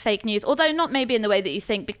responding to fake news, although not maybe in the way that you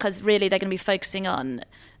think, because really they're going to be focusing on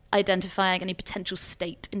identifying any potential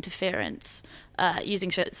state interference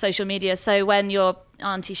using social media. So when your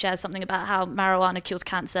auntie shares something about how marijuana cures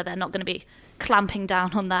cancer, they're not going to be clamping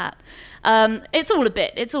down on that. It's all a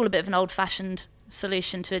bit of an old-fashioned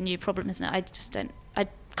solution to a new problem, isn't it? I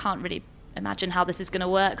can't really imagine how this is going to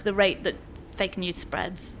work, the rate that fake news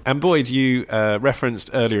spreads. And Boyd, you referenced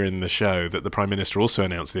earlier in the show that the Prime Minister also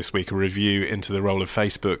announced this week a review into the role of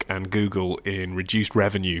Facebook and Google in reduced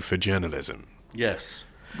revenue for journalism. Yes.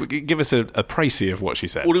 Give us a précis of what she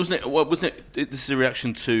said. Well, wasn't it? This is a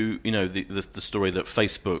reaction to the story that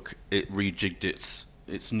Facebook, it rejigged its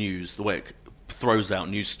news, the way it throws out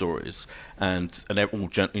news stories, and all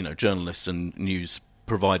journalists and news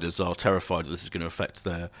providers are terrified that this is going to affect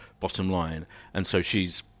their bottom line, and so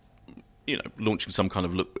she's launching some kind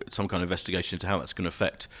of investigation into how that's going to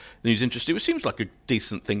affect the news industry, which seems like a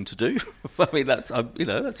decent thing to do. I mean, that's.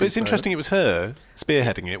 But it's interesting. It was her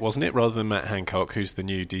spearheading it, wasn't it, rather than Matt Hancock, who's the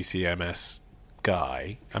new DCMS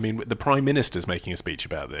guy. I mean, the Prime Minister's making a speech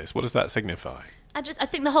about this. What does that signify? I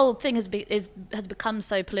think the whole thing has become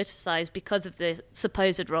so politicised because of the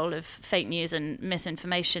supposed role of fake news and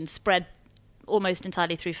misinformation spread almost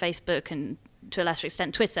entirely through Facebook and, to a lesser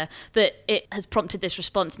extent, Twitter, that it has prompted this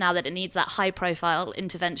response now that it needs that high-profile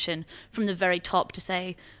intervention from the very top to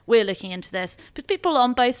say, we're looking into this. Because people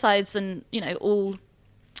on both sides and, all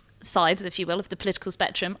sides, if you will, of the political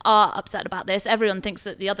spectrum are upset about this. Everyone thinks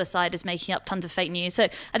that the other side is making up tons of fake news. So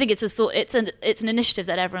I think it's an initiative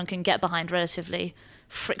that everyone can get behind relatively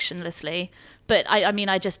frictionlessly. But I'm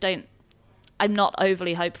not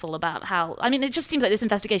overly hopeful about how... I mean, it just seems like this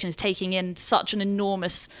investigation is taking in such an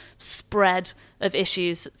enormous spread of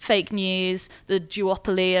issues. Fake news, the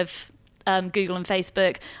duopoly of Google and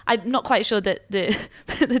Facebook. I'm not quite sure that the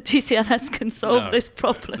DCMS can solve this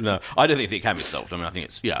problem. No, I don't think it can be solved. I mean, I think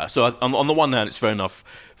it's... Yeah, so on the one hand, it's fair enough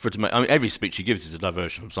for it to make... I mean, every speech she gives is a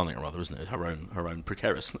diversion from something or other, isn't it? Her own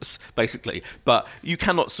precariousness, basically. But you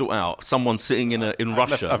cannot sort out someone sitting in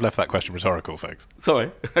Russia... I've left that question rhetorical, folks.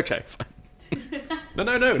 Sorry. Okay, fine. No.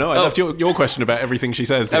 I left your question about everything she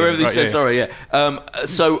says. Everything she says, sorry, yeah. I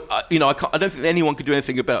don't think anyone could do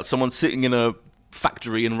anything about someone sitting in a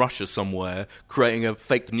factory in Russia somewhere creating a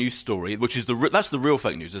fake news story, which is that's the real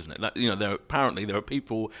fake news, isn't it? There are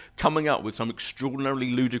people coming up with some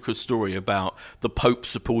extraordinarily ludicrous story about the Pope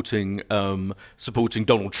supporting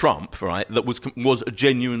Donald Trump, right? That was a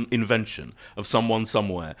genuine invention of someone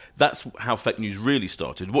somewhere. That's how fake news really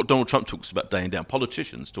started. What Donald Trump talks about day in day out,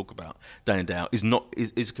 politicians talk about day in day out, is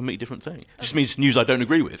a completely different thing. It just means news I don't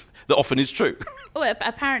agree with. That often is true. Well,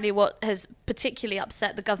 apparently, what has particularly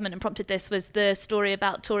upset the government and prompted this was the story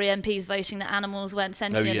about Tory MPs voting that animals weren't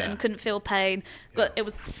sentient and couldn't feel pain. But it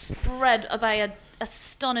was spread by an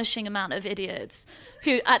astonishing amount of idiots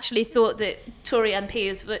who actually thought that Tory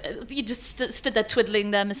MPs you just stood there twiddling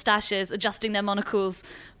their moustaches, adjusting their monocles,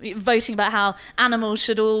 voting about how animals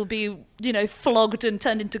should all be, flogged and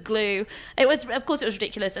turned into glue. Of course, it was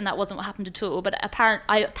ridiculous, and that wasn't what happened at all. But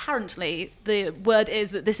apparently, the word is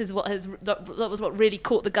that this is that was what really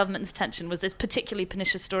caught the government's attention, was this particularly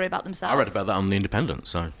pernicious story about themselves. I read about that on The Independent,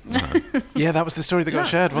 so... Yeah, that was the story that got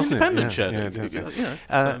shared, wasn't it? Independent shared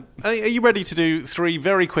it. Are you ready to do 3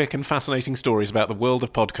 very quick and fascinating stories about the world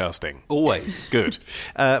of podcasting? Always. Good.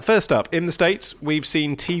 First up, in the States, we've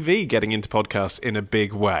seen TV getting into podcasts in a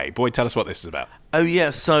big way. Boyd, tell us what this is about. Oh, yeah.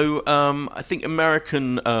 So I think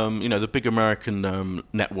American, the big American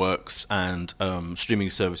networks and streaming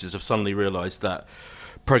services have suddenly realised that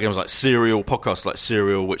programs like Serial, podcasts like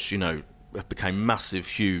Serial, which, have become massive,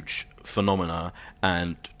 huge phenomena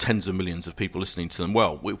and tens of millions of people listening to them,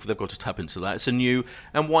 they've got to tap into that. It's a new...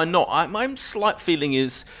 And why not? My slight feeling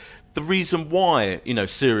is... The reason why,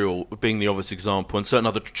 Serial being the obvious example, and certain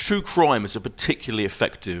other true crime is a particularly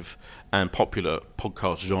effective and popular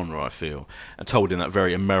podcast genre, I feel, and told in that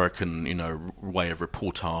very American, way of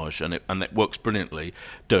reportage, and it works brilliantly.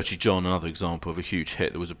 Dirty John, another example of a huge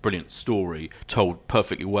hit. There was a brilliant story told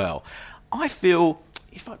perfectly well. I feel,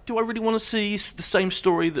 do I really want to see the same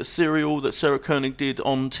story that Serial, that Sarah Koenig did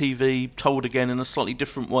on TV, told again in a slightly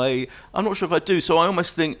different way? I'm not sure if I do. So I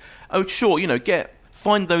almost think,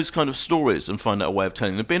 find those kind of stories and find out a way of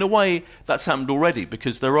telling them. But in a way, that's happened already,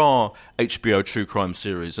 because there are HBO true crime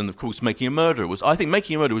series, and of course, Making a Murderer was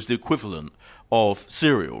the equivalent of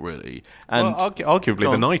Serial, really. And arguably,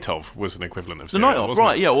 The Night Of was an equivalent of Serial. The Night Of,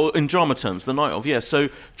 right? Yeah, or in drama terms, The Night Of. Yeah. So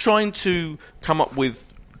trying to come up with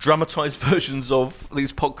dramatised versions of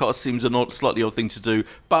these podcasts seems a slightly odd thing to do,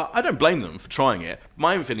 but I don't blame them for trying it.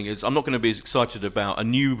 My own feeling is I'm not going to be as excited about a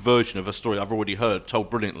new version of a story I've already heard told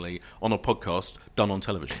brilliantly on a podcast done on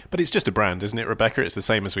television. But it's just a brand, isn't it, Rebecca? It's the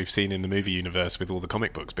same as we've seen in the movie universe with all the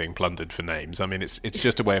comic books being plundered for names. I mean, it's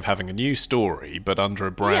just a way of having a new story, but under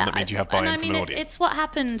a brand that means you have buy-in from an audience. It's what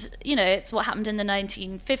happened, it's what happened in the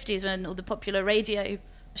 1950s when all the popular radio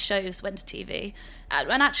shows went to TV.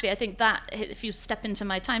 And actually, I think that, if you step into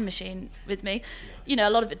my time machine with me, a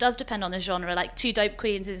lot of it does depend on the genre. Like Two Dope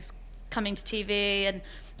Queens is coming to TV, and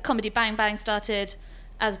Comedy Bang Bang started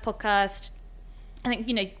as a podcast. I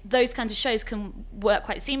think, those kinds of shows can work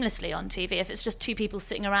quite seamlessly on TV. If it's just two people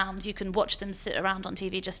sitting around, you can watch them sit around on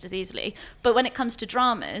TV just as easily. But when it comes to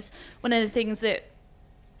dramas, one of the things that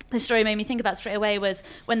the story made me think about straight away was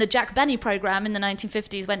when the Jack Benny programme in the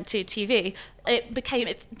 1950s went to TV, it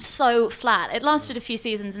became so flat. It lasted a few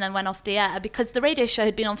seasons and then went off the air because the radio show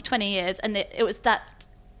had been on for 20 years, and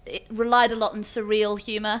it relied a lot on surreal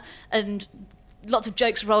humour and lots of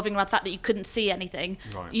jokes revolving around the fact that you couldn't see anything,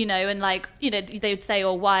 you know, and like, you know, they would say,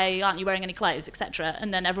 "Oh, why aren't you wearing any clothes," etc.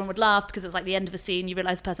 And then everyone would laugh because it was like the end of a scene, you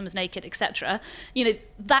realise the person was naked, etc. You know,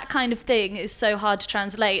 that kind of thing is so hard to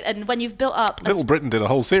translate. And when you've built up... Little Britain did a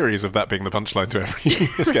whole series of that being the punchline to every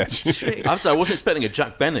sketch. It's true. I wasn't expecting a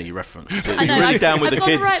Jack Benny reference. I know, really down with I've the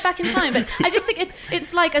kids. gone right back in time, but I just think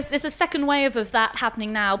it's like there's a second wave of that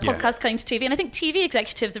happening now, podcasts coming to TV, and I think TV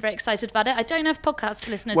executives are very excited about it. I don't know if podcast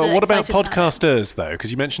listeners are what about excited podcasters, though?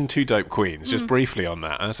 Because you mentioned Two Dope Queens, just briefly on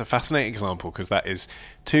that. And that's a fascinating example because that is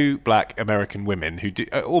two black American women who do,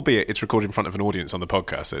 albeit it's recorded in front of an audience on the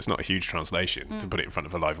podcast, so it's not a huge translation to put it in front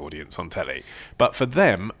of a live audience on telly. But for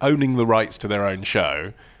them, owning the rights to their own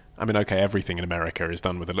show, I mean, okay, everything in America is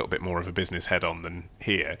done with a little bit more of a business head on than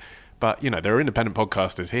here. But, you know, there are independent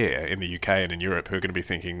podcasters here in the UK and in Europe who are going to be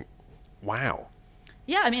thinking, wow.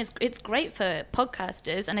 Yeah, I mean, it's great for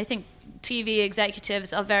podcasters, and I think TV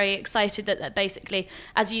executives are very excited that basically,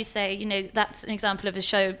 as you say, you know, that's an example of a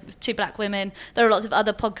show of two black women. There are lots of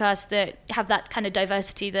other podcasts that have that kind of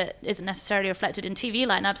diversity that isn't necessarily reflected in TV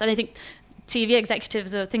lineups, and I think TV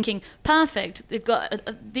executives are thinking, perfect, they've got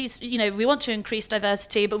these, you know, we want to increase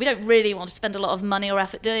diversity, but we don't really want to spend a lot of money or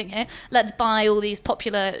effort doing it. Let's buy all these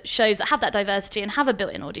popular shows that have that diversity and have a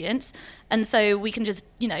built-in audience, and so we can just,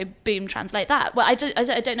 you know, boom, translate that. Well, I don't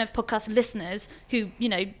know if podcast listeners who, you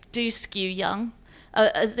know, do skew young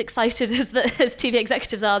are as excited as TV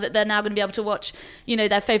executives are that they're now going to be able to watch, you know,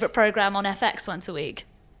 their favourite programme on FX once a week.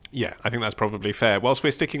 Yeah, I think that's probably fair. Whilst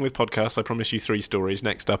we're sticking with podcasts, I promise you 3 stories.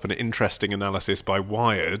 Next up, an interesting analysis by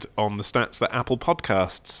Wired on the stats that Apple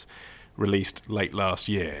Podcasts released late last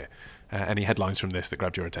year. Any headlines from this that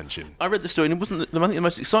grabbed your attention? I read the story, and it wasn't. I think the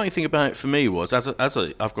most exciting thing about it for me was I've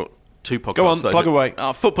got 2 podcasts. Go on, plug away.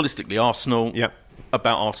 Footballistically, Arsenal. Yep.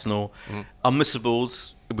 About Arsenal.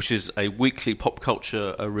 Unmissables, which is a weekly pop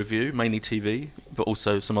culture review, mainly TV, but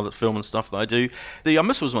also some other film and stuff that I do. The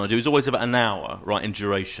Unmissables one I do is always about an hour, right, in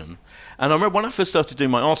duration. And I remember when I first started doing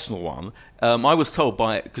my Arsenal one, I was told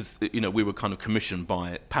because, you know, we were kind of commissioned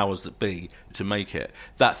by powers that be to make it,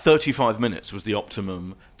 that 35 minutes was the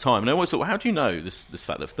optimum time. And I always thought, well, how do you know this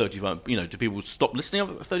fact that 35, you know, do people stop listening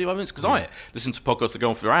after 35 minutes? Because I listen to podcasts that go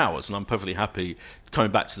on for hours, and I'm perfectly happy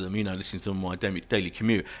coming back to them, you know, listening to them on my daily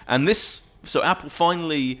commute. And so Apple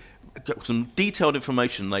finally got some detailed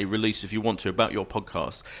information they release, if you want to, about your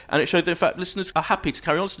podcast, and it showed that in fact listeners are happy to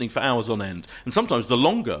carry on listening for hours on end, and sometimes the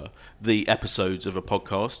longer the episodes of a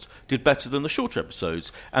podcast did better than the shorter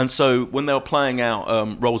episodes. And so when they were playing out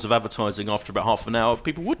rolls of advertising after about half an hour,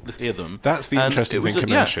 people would hear them. That's the interesting thing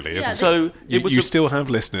commercially, isn't it? So you still have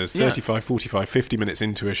listeners 35, 45, 50 minutes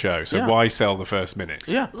into a show, so why sell the first minute?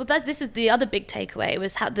 Yeah. Well, this is the other big takeaway,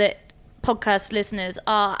 was how that podcast listeners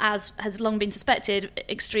are, as has long been suspected,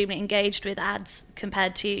 extremely engaged with ads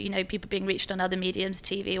compared to, you know, people being reached on other mediums,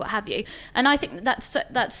 TV, what have you. And I think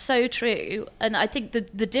that's so true. And I think the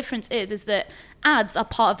difference is that ads are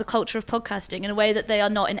part of the culture of podcasting in a way that they are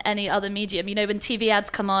not in any other medium. You know, when TV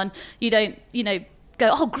ads come on, you don't, you know,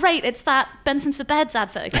 go, oh great, it's that Benson's for Beds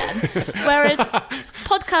advert again. Whereas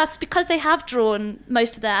podcasts, because they have drawn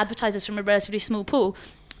most of their advertisers from a relatively small pool,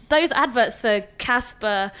 those adverts for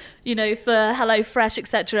Casper, you know, for HelloFresh,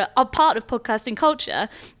 etc., are part of podcasting culture.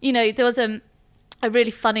 You know, there was a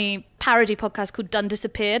really funny parody podcast called Done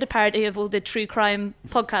Disappeared, a parody of all the true crime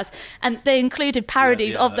podcasts, and they included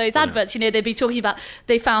parodies of those adverts. You know, they'd be talking about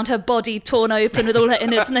they found her body torn open with all her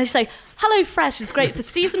innards, and they say HelloFresh is great for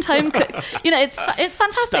seasoned home cook. You know, it's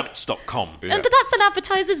fantastic. Stamps.com. But that's an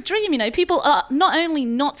advertiser's dream. You know, people are not only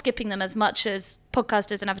not skipping them as much as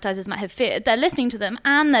podcasters and advertisers might have feared, they're listening to them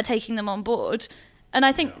and they're taking them on board. And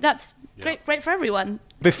I think that's great for everyone.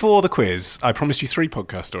 Before the quiz, I promised you 3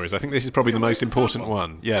 podcast stories. I think this is probably the most important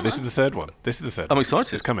one. Yeah, this is the third one. I'm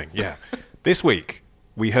excited. It's coming, yeah. This week,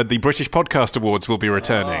 we heard the British Podcast Awards will be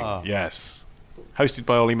returning. Yes. Hosted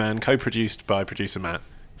by Ollie Mann, co-produced by producer Matt.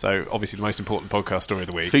 So, obviously, the most important podcast story of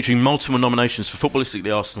the week. Featuring multiple nominations for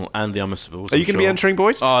Footballistically Arsenal and the Unmissables. Are you going to be entering,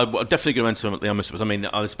 Boyd? I'm definitely going to enter the Unmissables. I mean,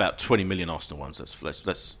 there's about 20 million Arsenal ones.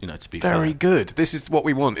 Let's you know, to be fair. Very good. This is what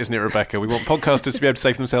we want, isn't it, Rebecca? We want podcasters to be able to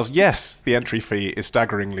say for themselves, yes, the entry fee is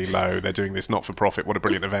staggeringly low. They're doing this not for profit. What a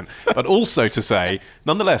brilliant event. But also to say,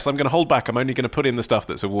 nonetheless, I'm going to hold back. I'm only going to put in the stuff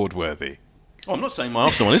that's award-worthy. Oh, I'm not saying my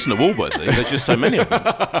Arsenal one isn't award-worthy. There's just so many of them.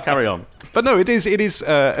 Carry on. But no, it is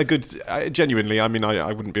a good. Genuinely, I mean,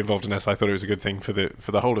 I wouldn't be involved unless I thought it was a good thing for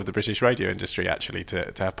the whole of the British radio industry, actually,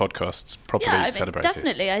 to have podcasts properly celebrated.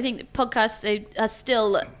 Definitely, I think podcasts are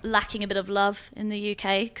still lacking a bit of love in the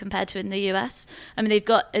UK compared to in the US. I mean, they've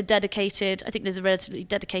got a dedicated. I think there's a relatively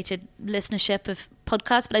dedicated listenership of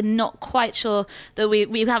podcast, but I'm not quite sure that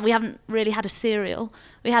we haven't really had a serial.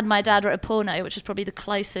 We had My Dad Wrote a Porno, which is probably the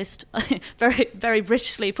closest, very, very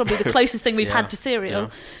Britishly, probably the closest thing we've had to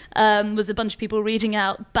serial, was a bunch of people reading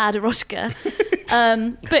out bad erotica.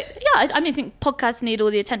 But yeah, I think podcasts need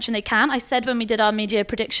all the attention they can. I said when we did our media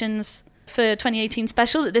predictions for 2018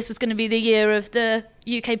 special that this was going to be the year of the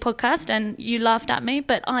UK podcast, and you laughed at me,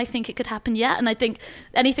 but I think it could happen yet, and I think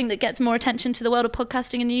anything that gets more attention to the world of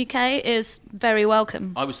podcasting in the UK is very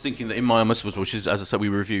welcome. I was thinking that in my Unmissable, which is, as I said, we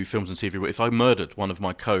review films and TV, but if I murdered one of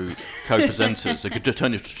my co-presenters, it could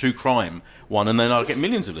turn into a true crime one, and then I'd get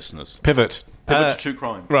millions of listeners. Pivot to true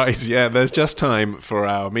crime. Right, yeah, there's just time for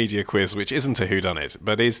our media quiz, which isn't a whodunit,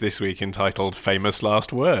 but is this week entitled Famous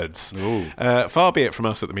Last Words. Far be it from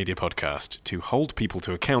us at the Media Podcast to hold people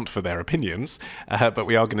to account for their opinions, but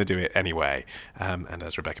we are going to do it anyway. And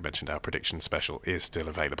as Rebecca mentioned, our prediction special is still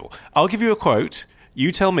available. I'll give you a quote.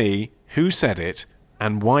 You tell me who said it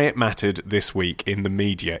and why it mattered this week in the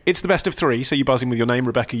media. It's the best of three, so you buzz in with your name.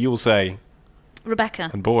 Rebecca, you'll say... Rebecca.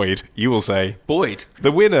 And Boyd, you will say... Boyd.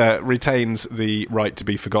 The winner retains the right to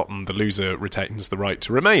be forgotten. The loser retains the right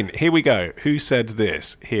to remain. Here we go. Who said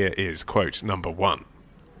this? Here is quote number 1.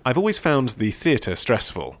 I've always found the theatre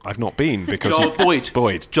stressful. I've not been because...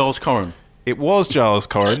 Boyd. Giles Corran. It was Giles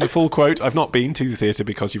Corran. The full quote, I've not been to the theatre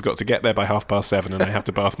because you've got to get there by 7:30 and I have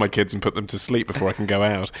to bath my kids and put them to sleep before I can go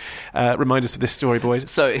out. Remind us of this story, Boyd.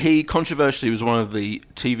 So he controversially was one of the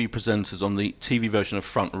TV presenters on the TV version of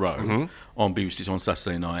Front Row on BBC on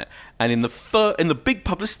Saturday night. And in the big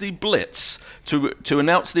publicity blitz to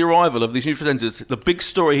announce the arrival of these new presenters, the big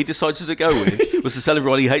story he decided to go with was to tell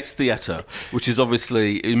everyone he hates theatre, which is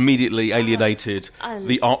obviously immediately alienated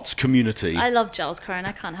the arts community. I love Giles Corran.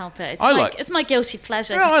 I can't help it. It's my guilty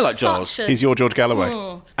pleasure. Yeah, I like Giles. He's your George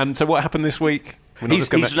Galloway. And so what happened this week?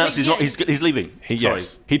 He's announced he's leaving. He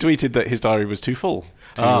tweeted that his diary was too full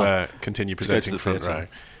to continue presenting Front Row.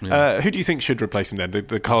 Yeah. Who do you think should replace him then?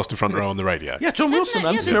 The cast of Front Row on the radio? Yeah, John Wilson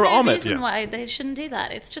and Samira Ahmed. There's no reason why they shouldn't do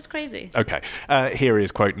that. It's just crazy. Okay, here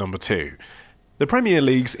is quote number 2. The Premier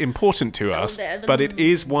League's important to us, but it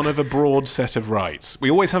is one of a broad set of rights. We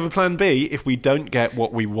always have a plan B if we don't get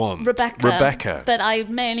what we want. Rebecca. But I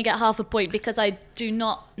may only get half a point because I do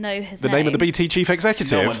not know his name. The name of the BT chief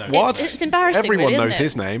executive? No one knows. What? It's embarrassing, Everyone really, knows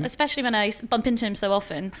his name. Especially when I bump into him so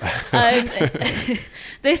often.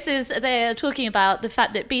 They're talking about the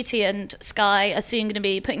fact that BT and Sky are soon going to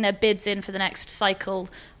be putting their bids in for the next cycle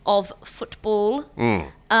of football.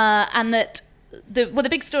 And that... The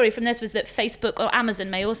big story from this was that Facebook or Amazon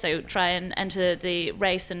may also try and enter the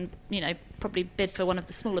race and, probably bid for one of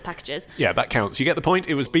the smaller packages. Yeah, that counts. You get the point.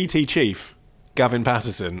 It was BT chief Gavin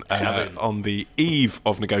Patterson on the eve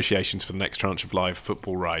of negotiations for the next tranche of live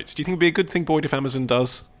football rights. Do you think it'd be a good thing, Boyd, if Amazon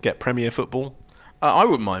does get Premier Football? I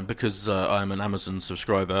wouldn't mind because I'm an Amazon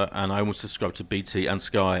subscriber and I almost subscribe to BT and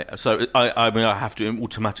Sky. So I have to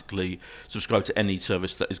automatically subscribe to any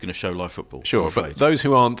service that is going to show live football. Sure, but those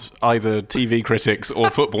who aren't either TV critics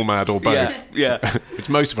or football mad or both, which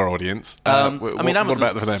most of our audience, Amazon's what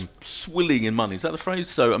about for them? Swilling in money, is that the phrase?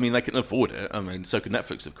 So, they can afford it. So could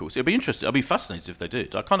Netflix, of course. It'd be interesting. I'd be fascinated if they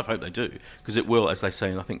did. I kind of hope they do because it will, as they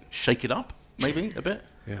say, I think, shake it up, maybe, a bit.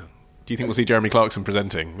 Yeah. Do you think we'll see Jeremy Clarkson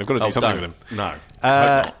presenting? They've got to do something with him. No.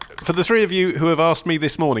 For the three of you who have asked me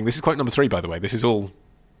this morning, this is quote number 3, by the way. This is all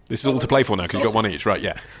to play for now because you've got one each, right?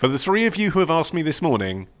 Yeah. For the three of you who have asked me this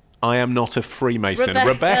morning, I am not a Freemason.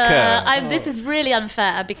 Rebecca. This is really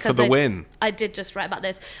unfair because for the win. I did just write about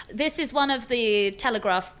this. This is one of the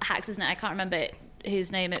Telegraph hacks, isn't it? I can't remember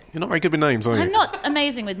whose name it... You're not very good with names, are you? I'm not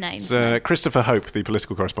amazing with names. It's Christopher Hope, the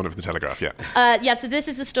political correspondent for the Telegraph, yeah. So this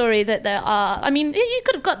is a story that there are... you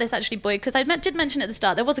could have got this, actually, Boyd, because I did mention at the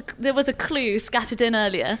start, there was a clue scattered in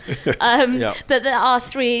earlier, that there are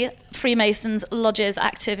 3 Freemasons lodges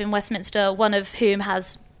active in Westminster, one of whom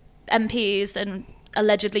has MPs and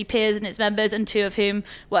allegedly peers and its members, and 2 of whom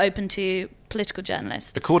were open to political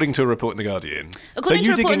journalists. According to a report in The Guardian. So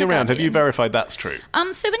you digging around, have you verified that's true?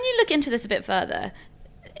 So when you look into this a bit further,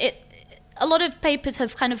 a lot of papers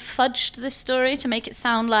have kind of fudged this story to make it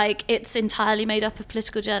sound like it's entirely made up of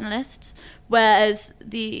political journalists, whereas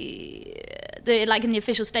like in the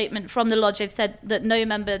official statement from the lodge, they've said that no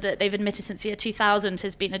member that they've admitted since the year 2000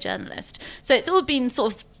 has been a journalist. So it's all been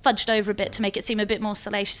sort of fudged over a bit to make it seem a bit more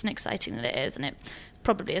salacious and exciting than it is, and it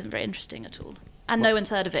probably isn't very interesting at all. And no one's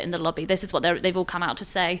heard of it in the lobby. This is what they've all come out to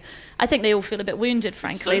say. I think they all feel a bit wounded,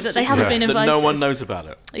 frankly, that they haven't been invited. That no one knows about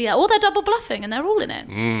it. Yeah, or they're double bluffing and they're all in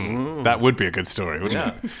it. That would be a good story,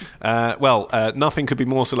 wouldn't it? Nothing could be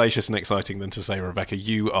more salacious and exciting than to say, Rebecca,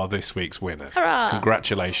 you are this week's winner. Hurrah!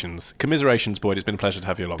 Congratulations. Commiserations, Boyd. It's been a pleasure to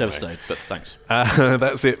have you along. Devastated, but thanks.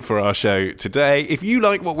 That's it for our show today. If you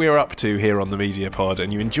like what we're up to here on the Media Pod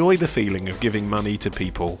and you enjoy the feeling of giving money to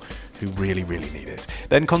people who really, really need it,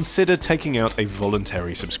 then consider taking out a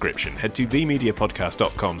voluntary subscription. Head to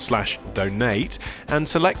themediapodcast.com/donate and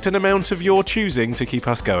select an amount of your choosing to keep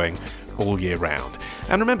us going all year round.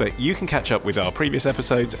 And remember, you can catch up with our previous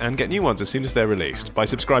episodes and get new ones as soon as they're released by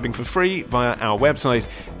subscribing for free via our website,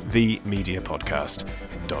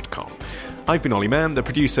 themediapodcast.com. I've been Ollie Mann, the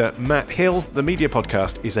producer Matt Hill. The Media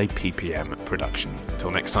Podcast is a PPM production. Until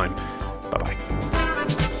next time, bye-bye.